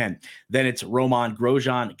top 10. Then it's Roman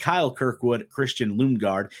Grosjean, Kyle Kirkwood, Christian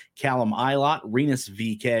Lundgaard, Callum Ilott, Rinus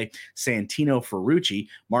VK, Santino Ferrucci,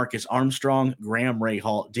 Marcus Armstrong, Graham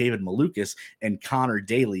Rahal, David Malukas, and Connor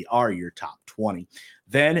Daly are your top 20.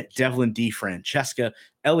 Then Devlin DiFrancesco,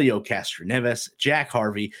 Elio Castroneves, Jack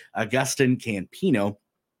Harvey, Augustin Campino,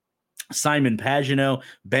 Simon Pagino,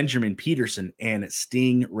 Benjamin Peterson, and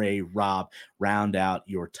Stingray Rob round out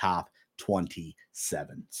your top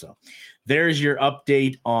 27. So there's your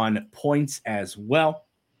update on points as well.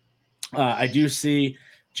 I do see,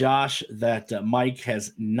 Josh, that Mike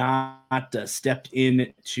has not stepped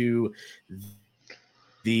into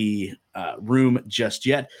the room just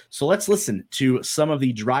yet. So let's listen to some of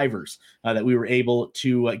the drivers that we were able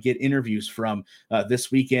to get interviews from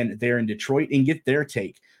this weekend there in Detroit and get their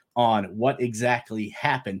take on what exactly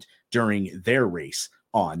happened during their race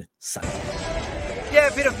on Sunday. Yeah,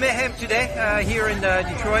 a bit of mayhem today here in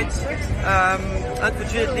Detroit.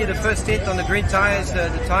 Unfortunately, the first hit on the green tires, the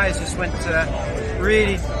tires just went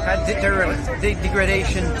really had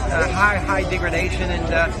degradation, high degradation,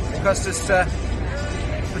 and cost us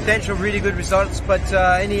potential really good results. But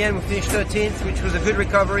in the end, we finished 13th, which was a good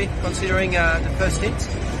recovery considering the first hit.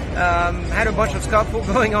 Had a bunch of scuffle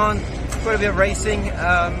going on, quite a bit of racing,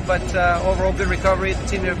 but overall good recovery. The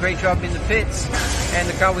team did a great job in the pits, and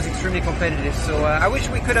the car was extremely competitive. So I wish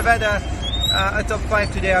we could have had a top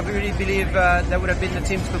 5 today. I really believe that would have been the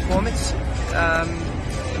team's performance,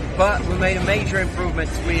 but we made a major improvement.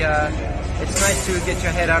 It's nice to get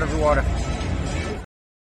your head out of the water.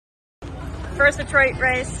 First Detroit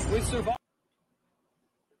race. We survived.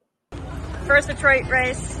 First Detroit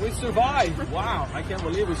race. We survived. Wow, I can't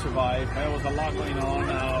believe we survived. There was a lot going on.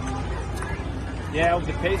 Yeah,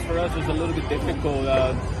 the pace for us was a little bit difficult.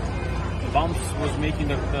 The bumps was making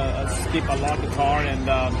the skip a lot the car, and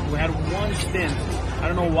we had one stint. I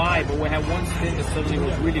don't know why, but we had one stint that suddenly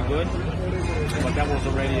was really good, but that was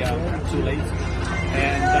already too late.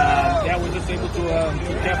 And yeah, we were just able to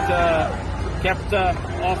kept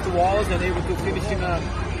off the walls and able to finish in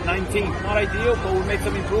 19th. Not ideal, but we made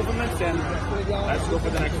some improvements, and let's go for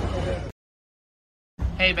the next one.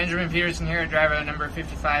 Hey, Benjamin Peterson here, driver number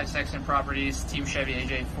 55, Sexton Properties, Team Chevy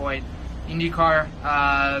AJ Foyt, IndyCar.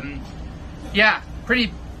 Yeah,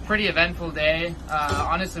 pretty eventful day.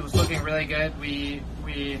 Honestly, it was looking really good. We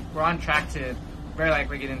were on track to very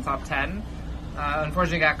likely get in top 10.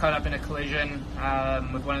 Unfortunately, got caught up in a collision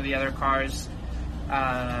with one of the other cars.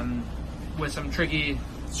 With some tricky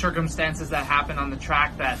circumstances that happened on the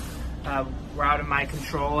track that were out of my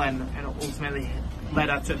control and ultimately led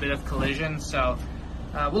up to a bit of collision. So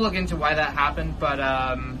we'll look into why that happened, but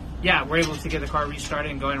yeah, we're able to get the car restarted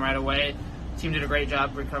and going right away. The team did a great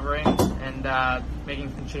job recovering and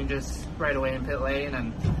making some changes right away in pit lane,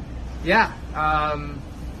 and yeah,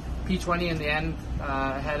 P20 in the end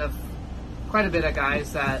ahead of quite a bit of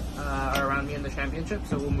guys that are around me in the championship,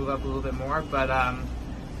 so we'll move up a little bit more, but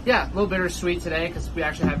yeah, a little bittersweet today because we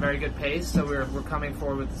actually had very good pace, so we're coming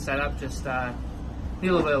forward with the setup, just need a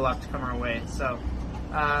little bit of luck to come our way. So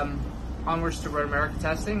onwards to Road America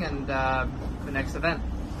testing and the next event.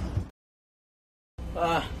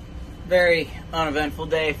 Very uneventful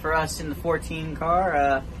day for us in the 14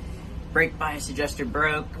 car. brake bias adjuster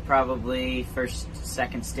broke, probably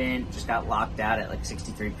second stint, just got locked out at like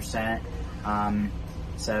 63%.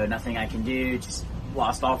 So nothing I can do, just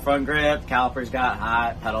lost all front grip, calipers got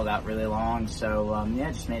hot, pedal got really long. So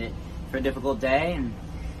just made it for a difficult day, and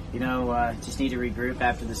just need to regroup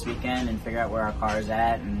after this weekend and figure out where our car is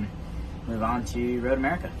at and move on to Road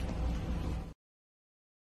America.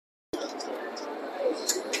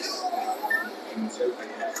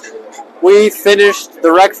 We finished the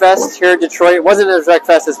Wreckfest here in Detroit. It wasn't as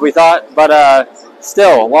Wreckfest as we thought, but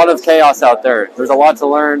still, a lot of chaos out there. There's a lot to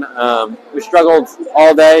learn. We struggled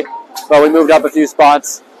all day, but we moved up a few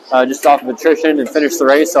spots just off of attrition and finished the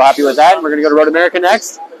race, so happy with that. And we're going to go to Road America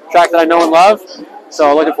next, track that I know and love,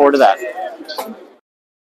 so looking forward to that.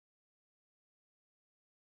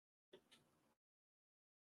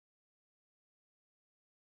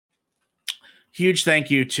 Huge thank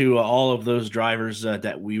you to all of those drivers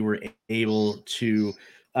that we were able to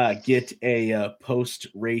get a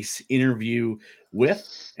post-race interview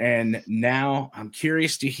with. And now I'm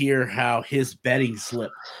curious to hear how his betting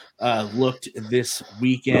slip looked this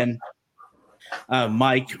weekend.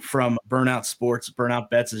 Mike from Burnout Sports, Burnout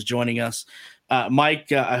Bets, is joining us.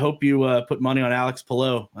 Mike, I hope you put money on Alex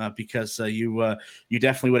Palou because you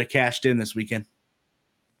definitely would have cashed in this weekend.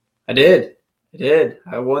 I did.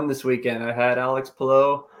 I won this weekend. I had Alex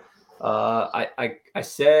Palou. I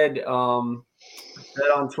said on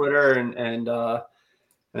Twitter and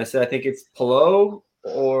I said I think it's Palou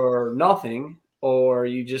or nothing, or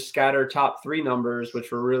you just scatter top 3 numbers,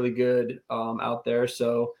 which were really good out there.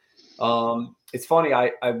 So it's funny.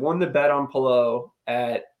 I won the bet on Palou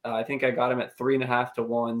at I think I got him at 3.5 to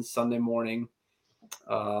 1 Sunday morning.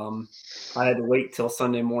 I had to wait till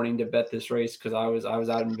Sunday morning to bet this race because I was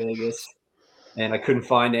out in Vegas. And I couldn't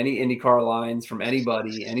find any IndyCar lines from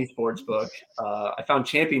anybody, any sports book. I found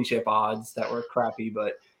championship odds that were crappy,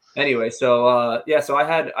 but anyway. So so I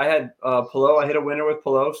had Palou. I hit a winner with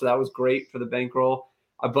Palou, so that was great for the bankroll.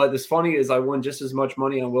 But this funny is I won just as much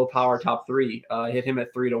money on Willpower top 3. I hit him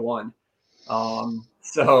at 3 to 1.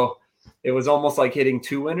 So it was almost like hitting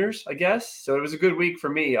 2 winners, I guess. So it was a good week for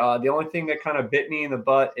me. The only thing that kind of bit me in the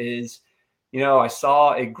butt is, I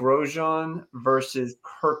saw a Grosjean versus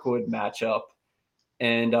Kirkwood matchup.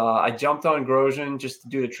 And I jumped on Grosjean just to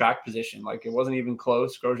do the track position. Like, it wasn't even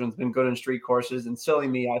close. Grosjean's been good in street courses. And silly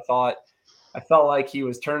me, I felt like he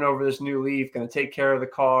was turning over this new leaf, going to take care of the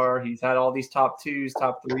car. He's had all these top 2s,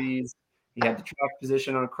 top 3s. He had the track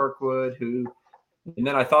position on Kirkwood, and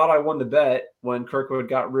then I thought I won the bet when Kirkwood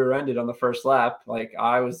got rear-ended on the first lap. Like,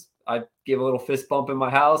 I gave a little fist bump in my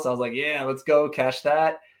house. I was like, yeah, let's go, cash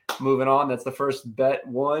that. Moving on. That's the first bet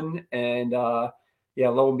won. And,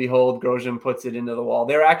 lo and behold, Grosjean puts it into the wall.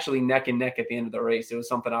 They're actually neck and neck at the end of the race. It was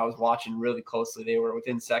something I was watching really closely. They were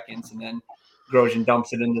within seconds, and then Grosjean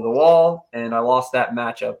dumps it into the wall, and I lost that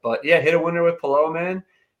matchup. But, hit a winner with Palou, man.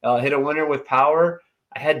 Hit a winner with Power.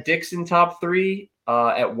 I had Dixon top 3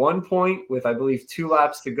 at one point with, I believe, 2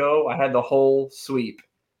 laps to go. I had the whole sweep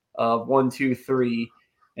of 1, 2, 3,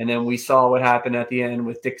 and then we saw what happened at the end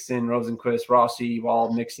with Dixon, Rosenquist, Rossi,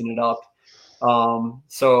 all mixing it up.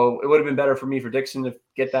 So it would have been better for me for Dixon to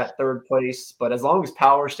get that 3rd place, but as long as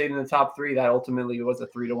Power stayed in the top 3, that ultimately was a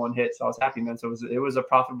 3 to 1 hit. So I was happy, man. So it was a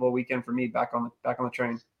profitable weekend for me back on the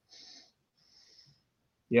train.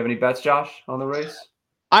 You have any bets, Josh, on the race?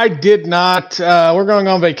 I did not. We're going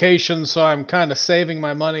on vacation, so I'm kind of saving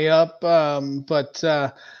my money up. But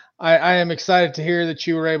I am excited to hear that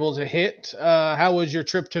you were able to hit. How was your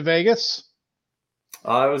trip to Vegas?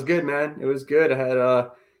 It was good, man. It was good. I had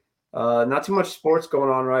not too much sports going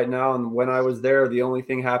on right now, and when I was there, the only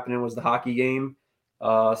thing happening was the hockey game.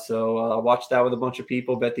 So I watched that with a bunch of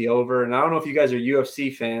people, bet the over. And I don't know if you guys are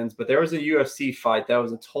UFC fans, but there was a UFC fight that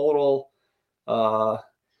was a total, I'm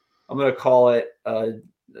going to call it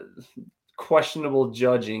questionable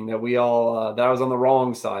judging that we all that I was on the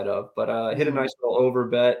wrong side of. But I hit a nice little over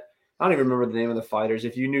bet. I don't even remember the name of the fighters.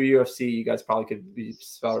 If you knew UFC, you guys probably could be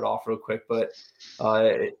spouted off real quick. But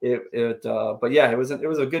but yeah, it was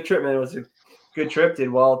a good trip, man. It was a good trip. Did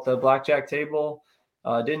well at the blackjack table.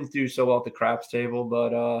 Didn't do so well at the craps table,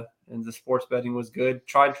 but and the sports betting was good.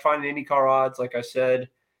 Tried finding IndyCar odds, like I said.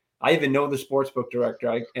 I even know the sportsbook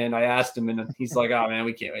director, and I asked him, and he's like, "Oh man,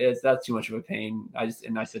 we can't. That's too much of a pain." I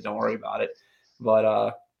said, "Don't worry about it."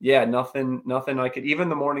 But yeah, nothing I could. Even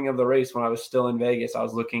the morning of the race, when I was still in Vegas, I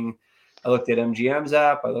looked at MGM's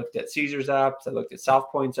app, I looked at Caesar's app, I looked at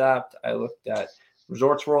South Point's app, I looked at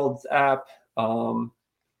Resorts World's app.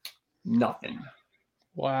 Nothing.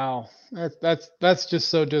 Wow, that's just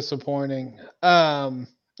so disappointing.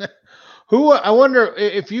 Who I wonder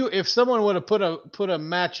if someone would have put a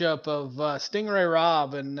matchup of Stingray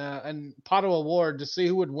Robb and Pato Award to see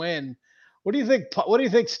who would win. What do you think? What do you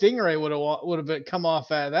think Stingray would have come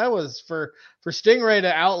off at? That was for Stingray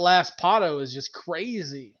to outlast Pato is just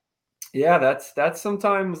crazy. Yeah, that's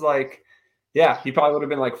sometimes like, yeah, he probably would have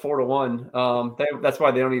been like 4-1. That's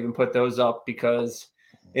why they don't even put those up, because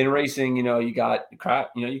in racing, you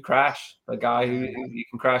crash a guy who you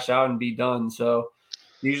can crash out and be done. So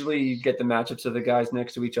usually you get the matchups of the guys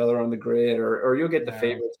next to each other on the grid, or you'll get the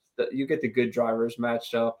favorites. You get the good drivers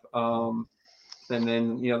matched up. And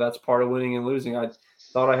then, that's part of winning and losing. I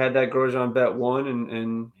thought I had that Grosjean bet one,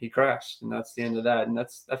 and he crashed, and that's the end of that. And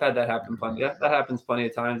I've had that happen plenty. That happens plenty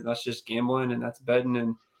of times. And that's just gambling, and that's betting.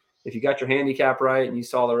 And if you got your handicap right and you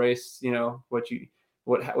saw the race, what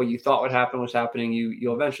you thought would happen was happening,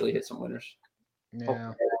 you'll eventually hit some winners.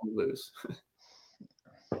 Yeah. You lose.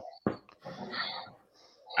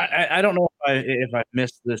 I don't know if I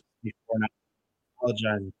missed this before, and I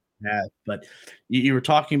apologize if I have, but you were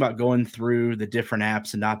talking about going through the different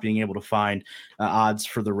apps and not being able to find odds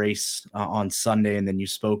for the race on Sunday, and then you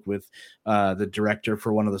spoke with the director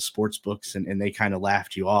for one of the sports books, and they kind of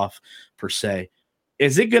laughed you off, per se.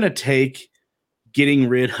 Is it going to take getting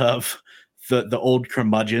rid of the old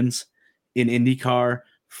curmudgeons in IndyCar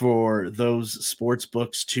for those sports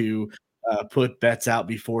books to put bets out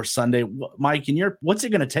before Sunday? Mike, what's it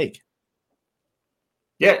going to take?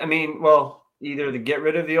 Yeah, I mean, well, either to get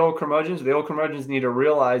rid of the old curmudgeons, the old curmudgeons need to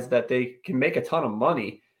realize that they can make a ton of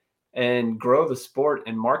money and grow the sport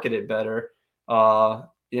and market it better. A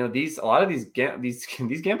lot of these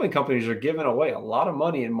gambling companies are giving away a lot of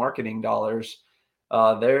money in marketing dollars.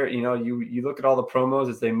 You look at all the promos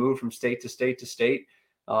as they move from state to state to state.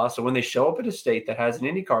 So when they show up at a state that has an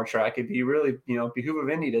IndyCar track, it'd be really, behoove of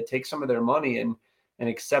Indy to take some of their money and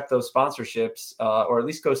accept those sponsorships, or at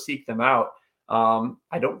least go seek them out.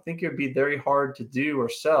 I don't think it would be very hard to do or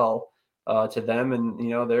sell to them. And,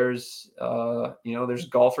 there's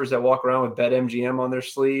golfers that walk around with BetMGM on their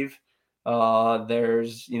sleeve.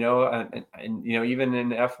 There's, even in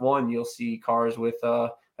F1, you'll see cars with, I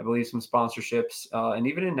believe, some sponsorships. And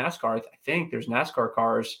even in NASCAR, I think there's NASCAR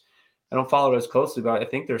cars. I don't follow it as closely, but I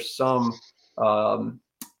think there's some,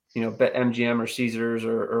 Bet MGM or Caesars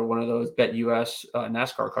or one of those Bet US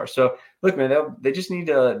NASCAR cars. So look, man, they just need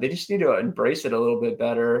to embrace it a little bit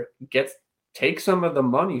better. Take some of the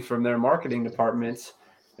money from their marketing departments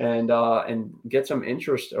and get some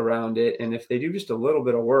interest around it. And if they do just a little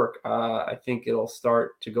bit of work, I think it'll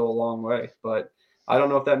start to go a long way. But I don't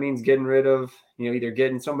know if that means getting rid of, either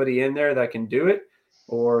getting somebody in there that can do it,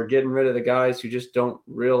 or getting rid of the guys who just don't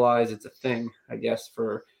realize it's a thing, I guess,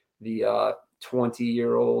 for the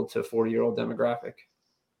 20-year-old to 40-year-old demographic.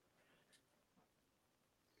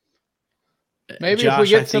 Maybe Josh, if we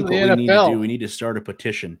get some of the NFL, we need to start a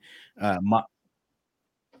petition. Go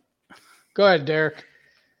ahead, Derek.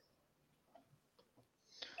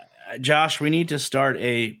 Josh, we need to start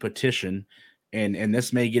a petition, and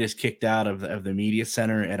this may get us kicked out of the media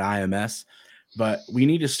center at IMS, but we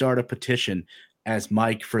need to start a petition as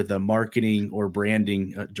Mike for the marketing or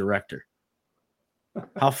branding director.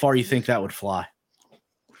 How far you think that would fly?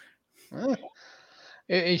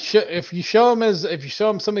 If you show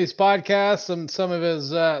him some of these podcasts and some of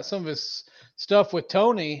his stuff with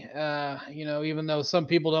Tony, even though some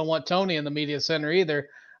people don't want Tony in the media center either,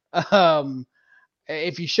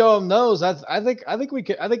 if you show him those, I think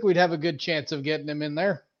we'd have a good chance of getting him in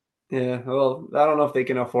there. Yeah, well, I don't know if they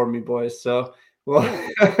can afford me, boys. So, well,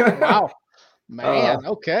 wow. Man,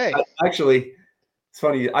 okay. Actually, it's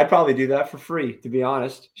funny. I'd probably do that for free, to be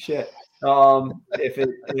honest. Shit. If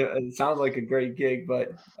it sounds like a great gig,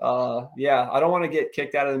 but yeah, I don't want to get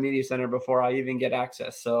kicked out of the media center before I even get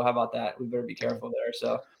access. So how about that? We better be careful there.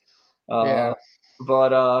 So, yeah.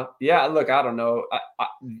 But yeah, look, I don't know.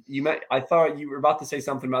 I thought you were about to say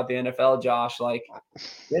something about the NFL, Josh. Like,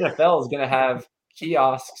 the NFL is going to have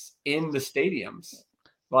kiosks in the stadiums,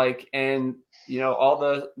 and all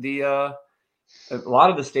a lot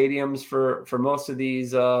of the stadiums for most of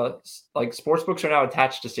these sports books are now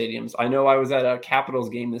attached to stadiums. I know I was at a Capitals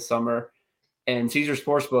game this summer, and Caesar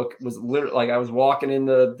Sportsbook was literally I was walking in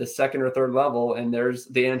the second or third level, and there's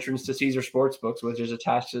the entrance to Caesar Sportsbooks, which is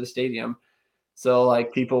attached to the stadium. So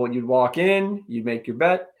people, you'd walk in, you'd make your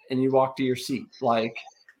bet, and you walk to your seat.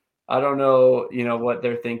 I don't know, what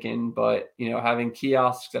they're thinking, but having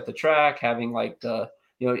kiosks at the track, having Doug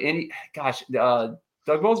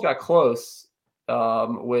Bowles got close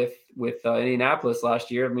with Indianapolis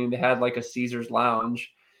last year. I mean, they had a Caesars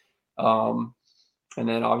lounge. And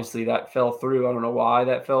then obviously that fell through. I don't know why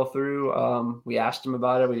that fell through. We asked him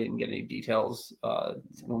about it. We didn't get any details.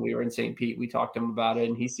 When we were in St. Pete, we talked to him about it,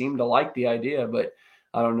 and he seemed to like the idea, but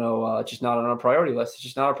I don't know. It's just not on a priority list. It's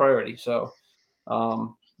just not a priority. So it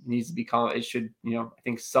needs to become, it should, I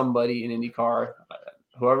think somebody in IndyCar,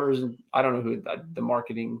 whoever's, I don't know who the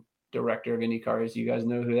marketing director of IndyCar is. You guys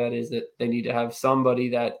know who that is, that they need to have somebody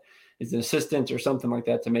that is an assistant or something like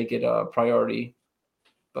that to make it a priority.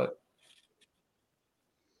 But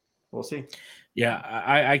we'll see. Yeah,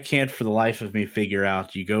 I can't for the life of me figure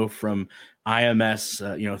out. You go from IMS,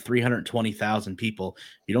 320,000 people.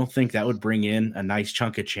 You don't think that would bring in a nice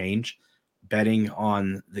chunk of change betting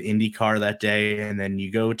on the IndyCar that day? And then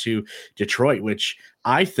you go to Detroit, which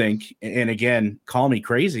I think, and again, call me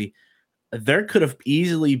crazy, there could have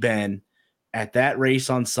easily been at that race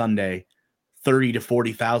on Sunday 30 to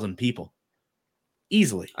 40,000 people.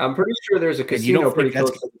 Easily. I'm pretty sure there's a casino pretty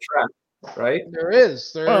close to the track. Right? There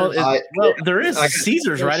is. There is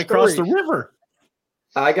Caesars right across the river.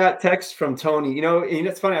 I got text from Tony.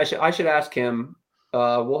 It's funny. I should ask him.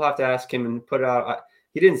 We'll have to ask him and put it out.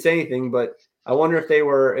 He didn't say anything, but I wonder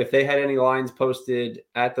if they had any lines posted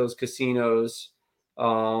at those casinos,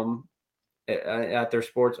 at their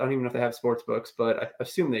sports. I don't even know if they have sports books, but I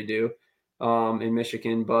assume they do, in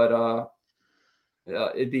Michigan. But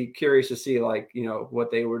it'd be curious to see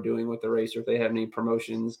what they were doing with the race, or if they had any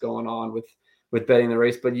promotions going on with betting the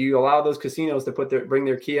race. But you allow those casinos to bring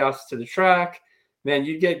their kiosks to the track, man,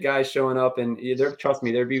 you'd get guys showing up, and trust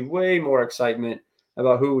me, there'd be way more excitement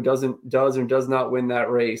about who does or does not win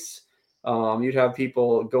that race. You'd have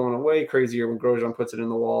people going way crazier when Grosjean puts it in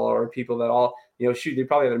the wall, or people that they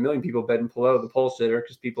probably have 1 million people betting Pelot, the pole sitter,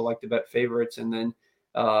 because people like to bet favorites. And then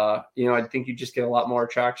I think you just get a lot more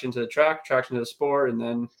attraction to the track, attraction to the sport, and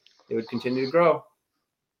then it would continue to grow.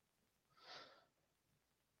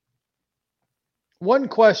 One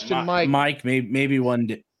question, Mike. Mike, maybe one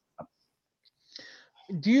day.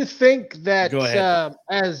 Do you think that Go ahead.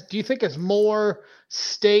 as more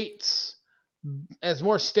states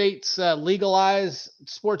legalize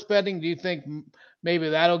sports betting, do you think maybe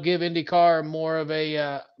that'll give IndyCar more of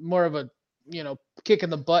a kick in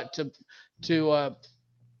the butt to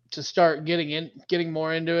start getting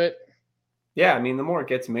more into it? Yeah, I mean, the more it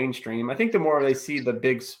gets mainstream, I think the more they see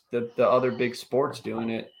the other big sports doing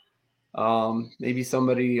it. Maybe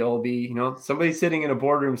somebody will be, somebody sitting in a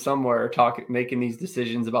boardroom somewhere making these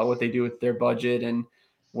decisions about what they do with their budget and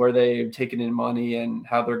where they've taken in money and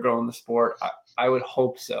how they're growing the sport. I would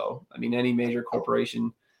hope so. I mean, any major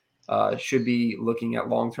corporation should be looking at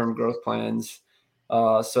long-term growth plans.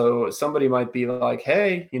 So somebody might be like,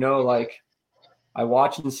 hey, I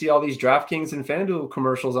watch and see all these DraftKings and FanDuel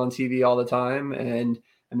commercials on TV all the time. And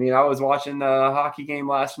I mean, I was watching the hockey game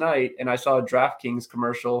last night, and I saw a DraftKings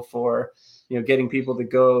commercial for, getting people to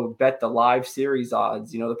go bet the live series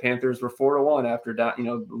odds. The Panthers were 4-1 after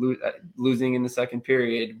losing in the second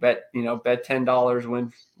period. Bet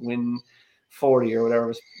 $10, win 40 or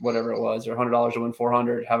whatever it was, or $100 to win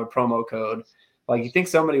 400. Have a promo code. Like, you think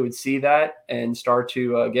somebody would see that and start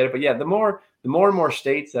to get it? But yeah, the more and more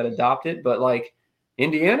states that adopt it, but like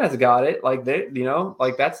Indiana's got it. Like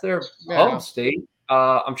that's their home state.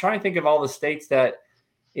 I'm trying to think of all the states that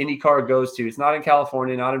IndyCar goes to. It's not in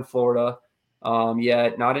California, not in Florida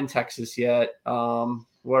yet, not in Texas yet.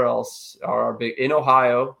 Where else are our big? In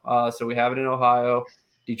Ohio. So we have it in Ohio.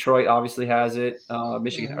 Detroit obviously has it.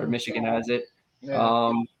 Michigan has it.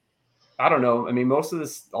 Yeah. I don't know. I mean,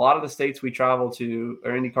 a lot of the states we travel to,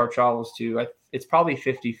 or IndyCar travels to, it's probably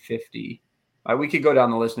 50-50. We could go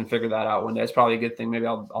down the list and figure that out one day. It's probably a good thing. Maybe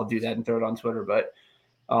I'll do that and throw it on Twitter. But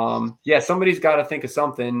somebody's got to think of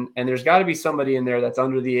something, and there's got to be somebody in there that's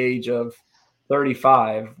under the age of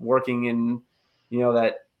 35 working in,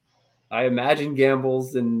 that I imagine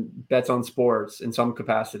gambles and bets on sports in some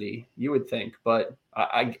capacity. You would think, but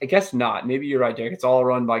I guess not. Maybe you're right, Derek. It's all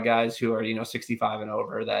run by guys who are 65 and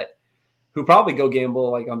over who probably go gamble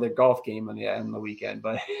like on their golf game on the weekend,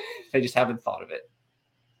 but they just haven't thought of it.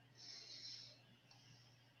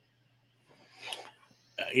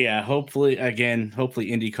 Yeah, hopefully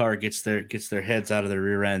IndyCar gets their heads out of their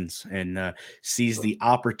rear ends and sees the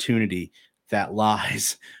opportunity that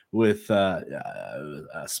lies with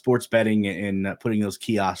sports betting and putting those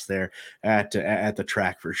kiosks there at the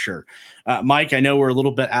track for sure. Mike, I know we're a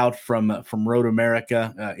little bit out from Road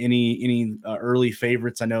America. Any early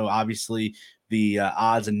favorites? I know obviously the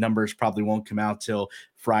odds and numbers probably won't come out till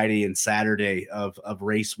Friday and Saturday of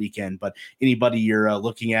race weekend, but anybody you're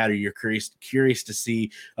looking at or you're curious to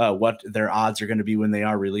see what their odds are going to be when they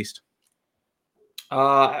are released?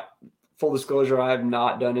 full disclosure, I have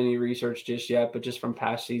not done any research just yet, but just from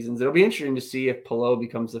past seasons, it'll be interesting to see if Palou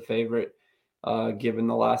becomes the favorite, given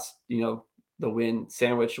the last, the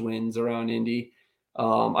sandwich wins around Indy.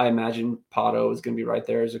 I imagine Pato is going to be right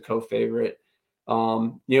there as a co-favorite.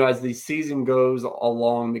 As the season goes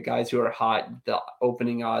along, the guys who are hot, the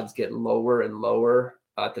opening odds get lower and lower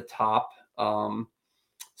at the top.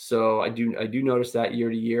 So I do notice that year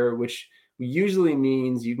to year, which usually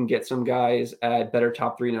means you can get some guys at better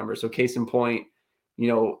top 3 numbers. So case in point,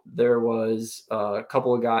 there was a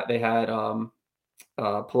couple of guys, they had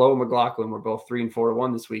Palou and McLaughlin were both 3 and 4 to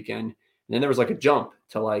 1 this weekend. And then there was like a jump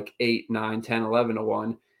to like 8, 9, 10, 11 to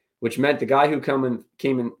 1, which meant the guy who coming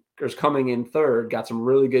in third got some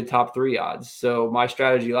really good top 3 odds. So my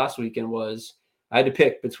strategy last weekend was I had to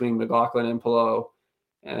pick between McLaughlin and Palou.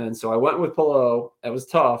 And so I went with Palou. It was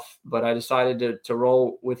tough, but I decided to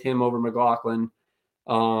roll with him over McLaughlin.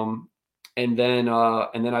 And then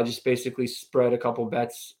I just basically spread a couple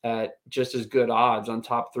bets at just as good odds on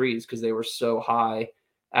top 3s because they were so high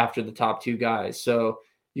after the top 2 guys. So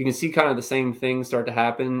you can see kind of the same thing start to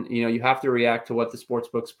happen. You have to react to what the sports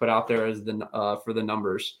books put out there as for the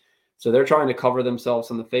numbers. So they're trying to cover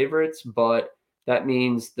themselves on the favorites, but that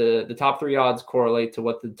means the top 3 odds correlate to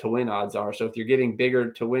what the to win odds are. So if you're getting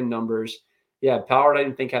bigger to win numbers, Power I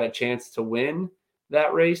didn't think had a chance to win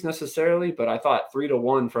that race necessarily, but I thought 3 to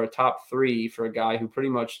 1 for a top 3 for a guy who pretty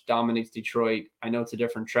much dominates Detroit. I know it's a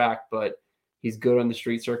different track, but he's good on the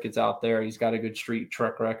street circuits out there. He's got a good street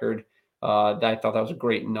track record. I thought that was a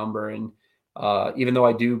great number. And even though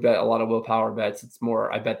I do bet a lot of willpower bets, it's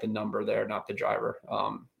more I bet the number there, not the driver.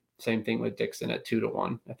 Same thing with Dixon at 2 to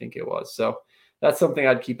 1, I think it was. So that's something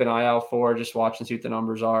I'd keep an eye out for, just watch and see what the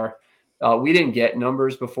numbers are. We didn't get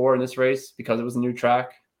numbers before in this race because it was a new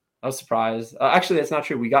track. I was surprised. Actually, that's not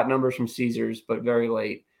true. We got numbers from Caesars, but very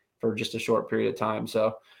late for just a short period of time.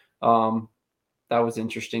 So that was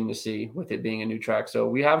interesting to see with it being a new track. So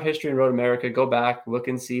we have history in Road America. Go back, look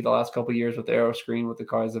and see the last couple of years with the Aero Screen, what the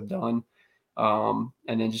cars have done. And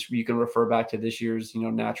then just you can refer back to this year's,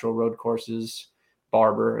 natural road courses.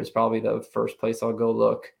 Barber is probably the first place I'll go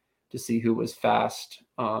look to see who was fast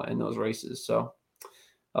in those races. So,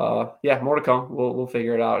 more to come. We'll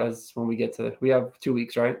figure it out as when we get to. We have 2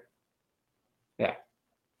 weeks, right? Yeah.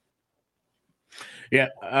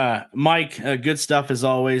 Yeah, Mike, good stuff as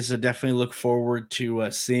always. Definitely look forward to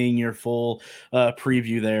seeing your full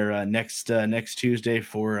preview there next Tuesday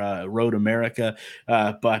for Road America.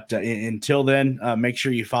 But until then, make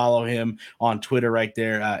sure you follow him on Twitter right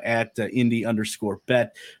there at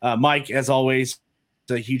Indy_bet. Mike, as always,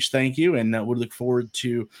 a huge thank you, and we look forward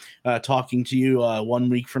to talking to you 1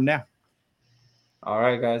 week from now. All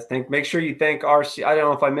right, guys. Make sure you thank RC. I don't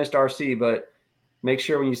know if I missed RC, but make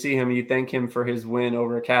sure when you see him, you thank him for his win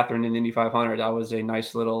over Catherine in Indy 500. That was a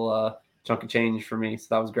nice little chunk of change for me. So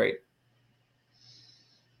that was great.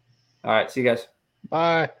 All right. See you guys.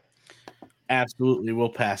 Bye. Absolutely. We'll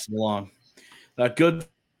pass it along. Good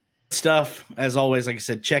stuff. As always, like I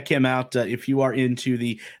said, check him out if you are into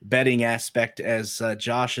the betting aspect as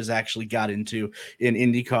Josh has actually got into in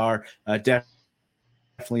IndyCar.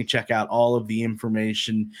 Definitely check out all of the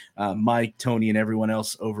information Mike, Tony, and everyone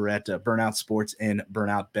else over at Burnout Sports and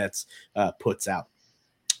Burnout Bets puts out.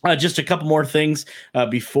 Just a couple more things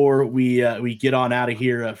before we get on out of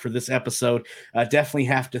here for this episode. Definitely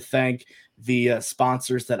have to thank the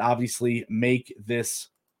sponsors that obviously make this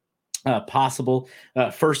possible.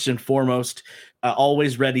 First and foremost,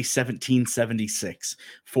 Always Ready 1776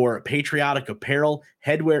 for patriotic apparel,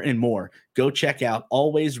 headwear, and more. Go check out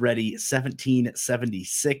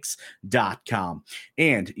alwaysready1776.com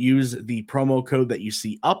and use the promo code that you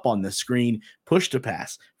see up on the screen, push to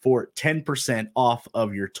pass, for 10% off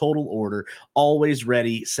of your total order.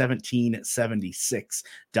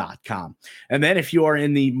 Alwaysready1776.com. And then if you are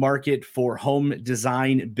in the market for home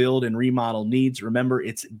design, build, and remodel needs, remember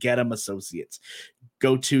it's Get 'em Associates.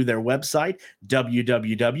 Go to their website,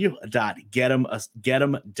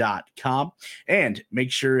 www.getem.com, and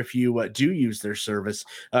make sure if you do use their service,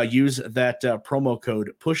 use that promo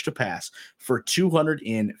code Push to Pass for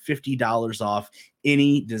 $250 off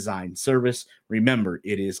any design service. Remember,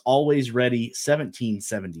 it is Always Ready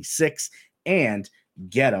 1776 and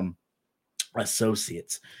Get 'em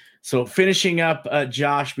Associates. So finishing up,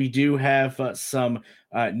 Josh, we do have some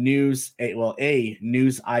news, a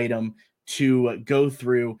news item to go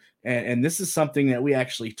through. And this is something that we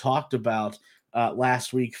actually talked about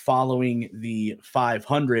last week following the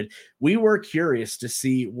 500. We were curious to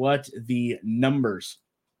see what the numbers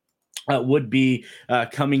would be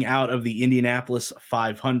coming out of the Indianapolis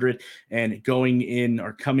 500 and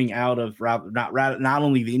coming out of not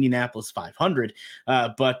only the Indianapolis 500,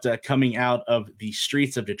 but coming out of the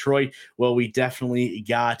streets of Detroit. Well, we definitely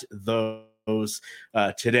got those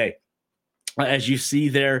today. As you see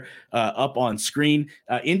there up on screen,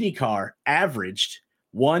 IndyCar averaged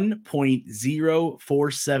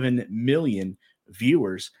 1.047 million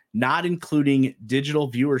viewers, not including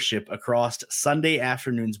digital viewership across Sunday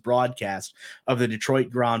afternoon's broadcast of the Detroit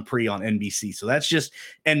Grand Prix on NBC. So that's just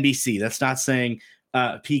NBC. That's not saying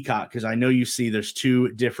Peacock, because I know you see there's two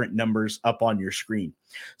different numbers up on your screen.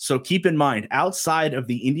 So keep in mind, outside of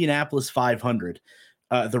the Indianapolis 500,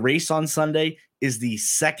 the race on Sunday is the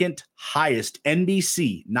second highest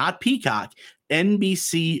NBC, not Peacock,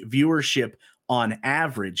 NBC viewership on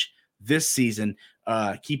average this season.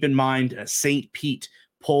 Keep in mind, St. Pete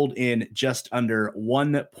pulled in just under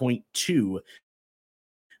 1.2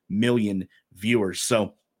 million viewers.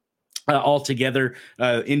 So altogether,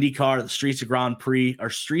 IndyCar, the streets of Grand Prix, or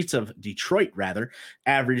streets of Detroit rather,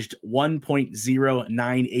 averaged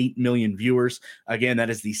 1.098 million viewers. Again, that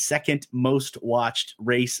is the second most watched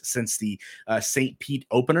race since the St. Pete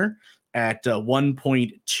opener at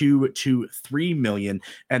 1.223 million.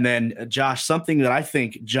 And then Josh, something that I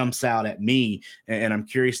think jumps out at me, and I'm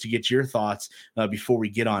curious to get your thoughts before we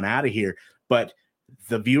get on out of here, but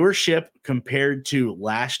the viewership compared to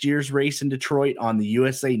last year's race in Detroit on the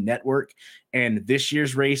USA Network and this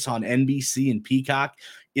year's race on NBC and Peacock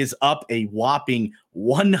is up a whopping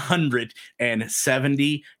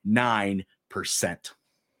 179%.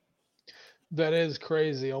 That is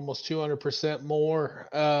crazy. Almost 200% more.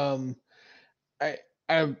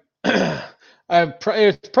 It's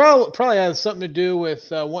probably has something to do with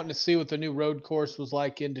wanting to see what the new road course was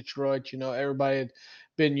like in Detroit. You know, everybody had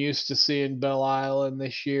been used to seeing Belle Isle, and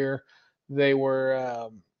this year they were a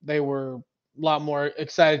lot more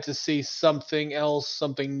excited to see something else,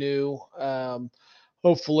 something new.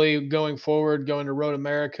 Hopefully, going forward, going to Road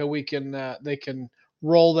America, they can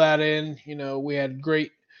roll that in. You know, we had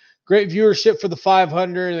great viewership for the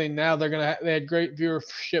 500, and now they had great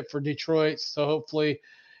viewership for Detroit. So hopefully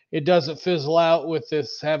it doesn't fizzle out with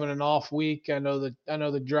this having an off week. I know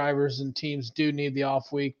the drivers and teams do need the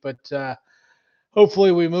off week, but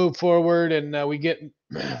hopefully we move forward and we get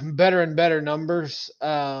better and better numbers.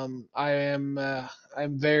 I'm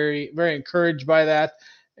very, very encouraged by that,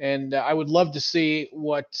 and I would love to see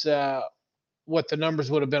what the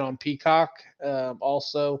numbers would have been on Peacock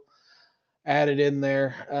also added in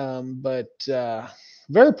there. But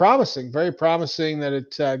very promising that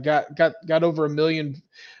it got over a million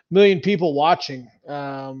people watching.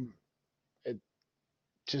 It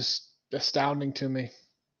just astounding to me.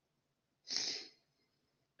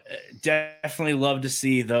 Definitely love to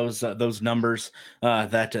see those numbers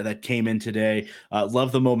that came in today.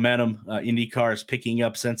 Love the momentum IndyCar is picking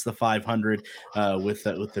up since the 500 with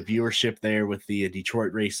the viewership there with the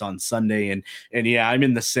Detroit race on Sunday, and yeah, I'm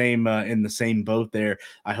in the same boat there.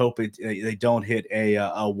 I hope they don't hit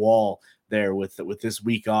a wall there with this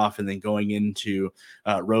week off and then going into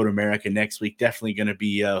Road America next week. Definitely going to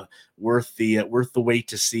be worth the wait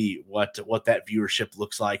to see what that viewership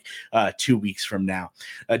looks like 2 weeks from now.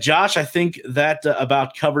 Josh, I think that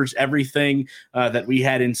about covers everything that we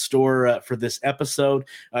had in store for this episode.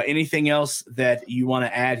 Anything else that you want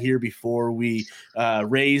to add here before we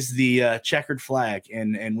raise the checkered flag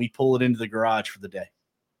and we pull it into the garage for the day?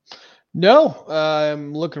 No,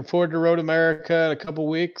 I'm looking forward to Road America in a couple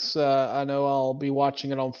weeks. I know I'll be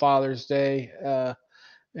watching it on Father's Day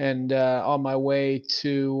and on my way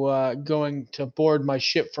to going to board my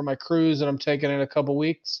ship for my cruise that I'm taking in a couple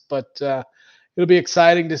weeks. But it'll be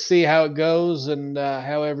exciting to see how it goes and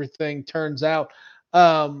how everything turns out.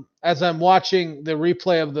 As I'm watching the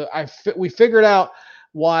replay of we figured out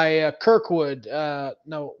why Kirkwood, I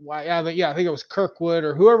think it was Kirkwood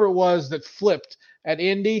or whoever it was that flipped at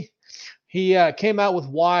Indy. He came out with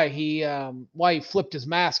why he flipped his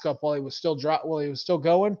mask up while he was still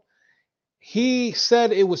going. He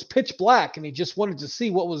said it was pitch black and he just wanted to see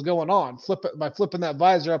what was going on. By flipping that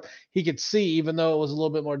visor up, he could see even though it was a little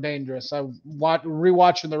bit more dangerous. I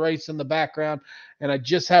rewatching the race in the background, and I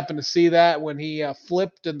just happened to see that when he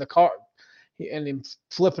flipped in the car and him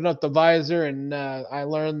flipping up the visor, and I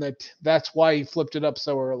learned that's why he flipped it up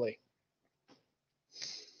so early.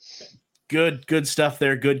 Good stuff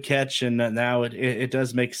there. Good catch. And now it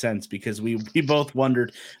does make sense because we both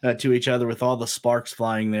wondered to each other with all the sparks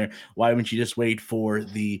flying there. Why wouldn't you just wait for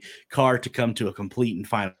the car to come to a complete and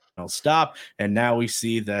final stop, and now we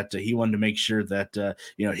see that he wanted to make sure that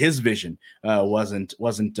his vision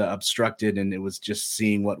wasn't obstructed, and it was just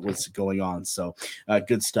seeing what was going on. So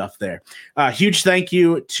good stuff there. Huge thank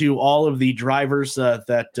you to all of the drivers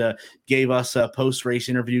that gave us post-race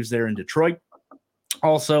interviews there in Detroit.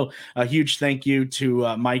 Also, a huge thank you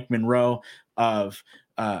to Mike Monroe of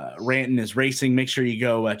Ranton is Racing. Make sure you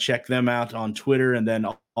go check them out on Twitter, and then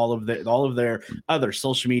all of their other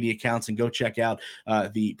social media accounts, and go check out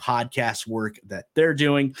the podcast work that they're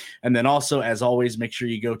doing. And then also, as always, make sure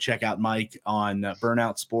you go check out Mike on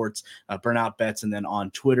Burnout Sports, Burnout Bets, and then on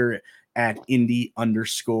Twitter at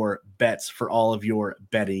Indy_bets for all of your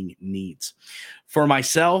betting needs. For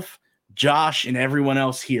myself, Josh, and everyone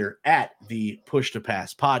else here at the Push to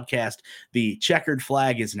Pass podcast, the checkered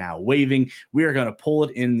flag is now waving. We are going to pull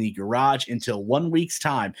it in the garage until 1 week's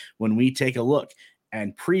time, when we take a look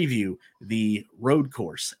and preview the road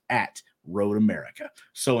course at Road America.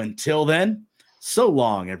 So until then, so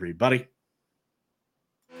long, everybody.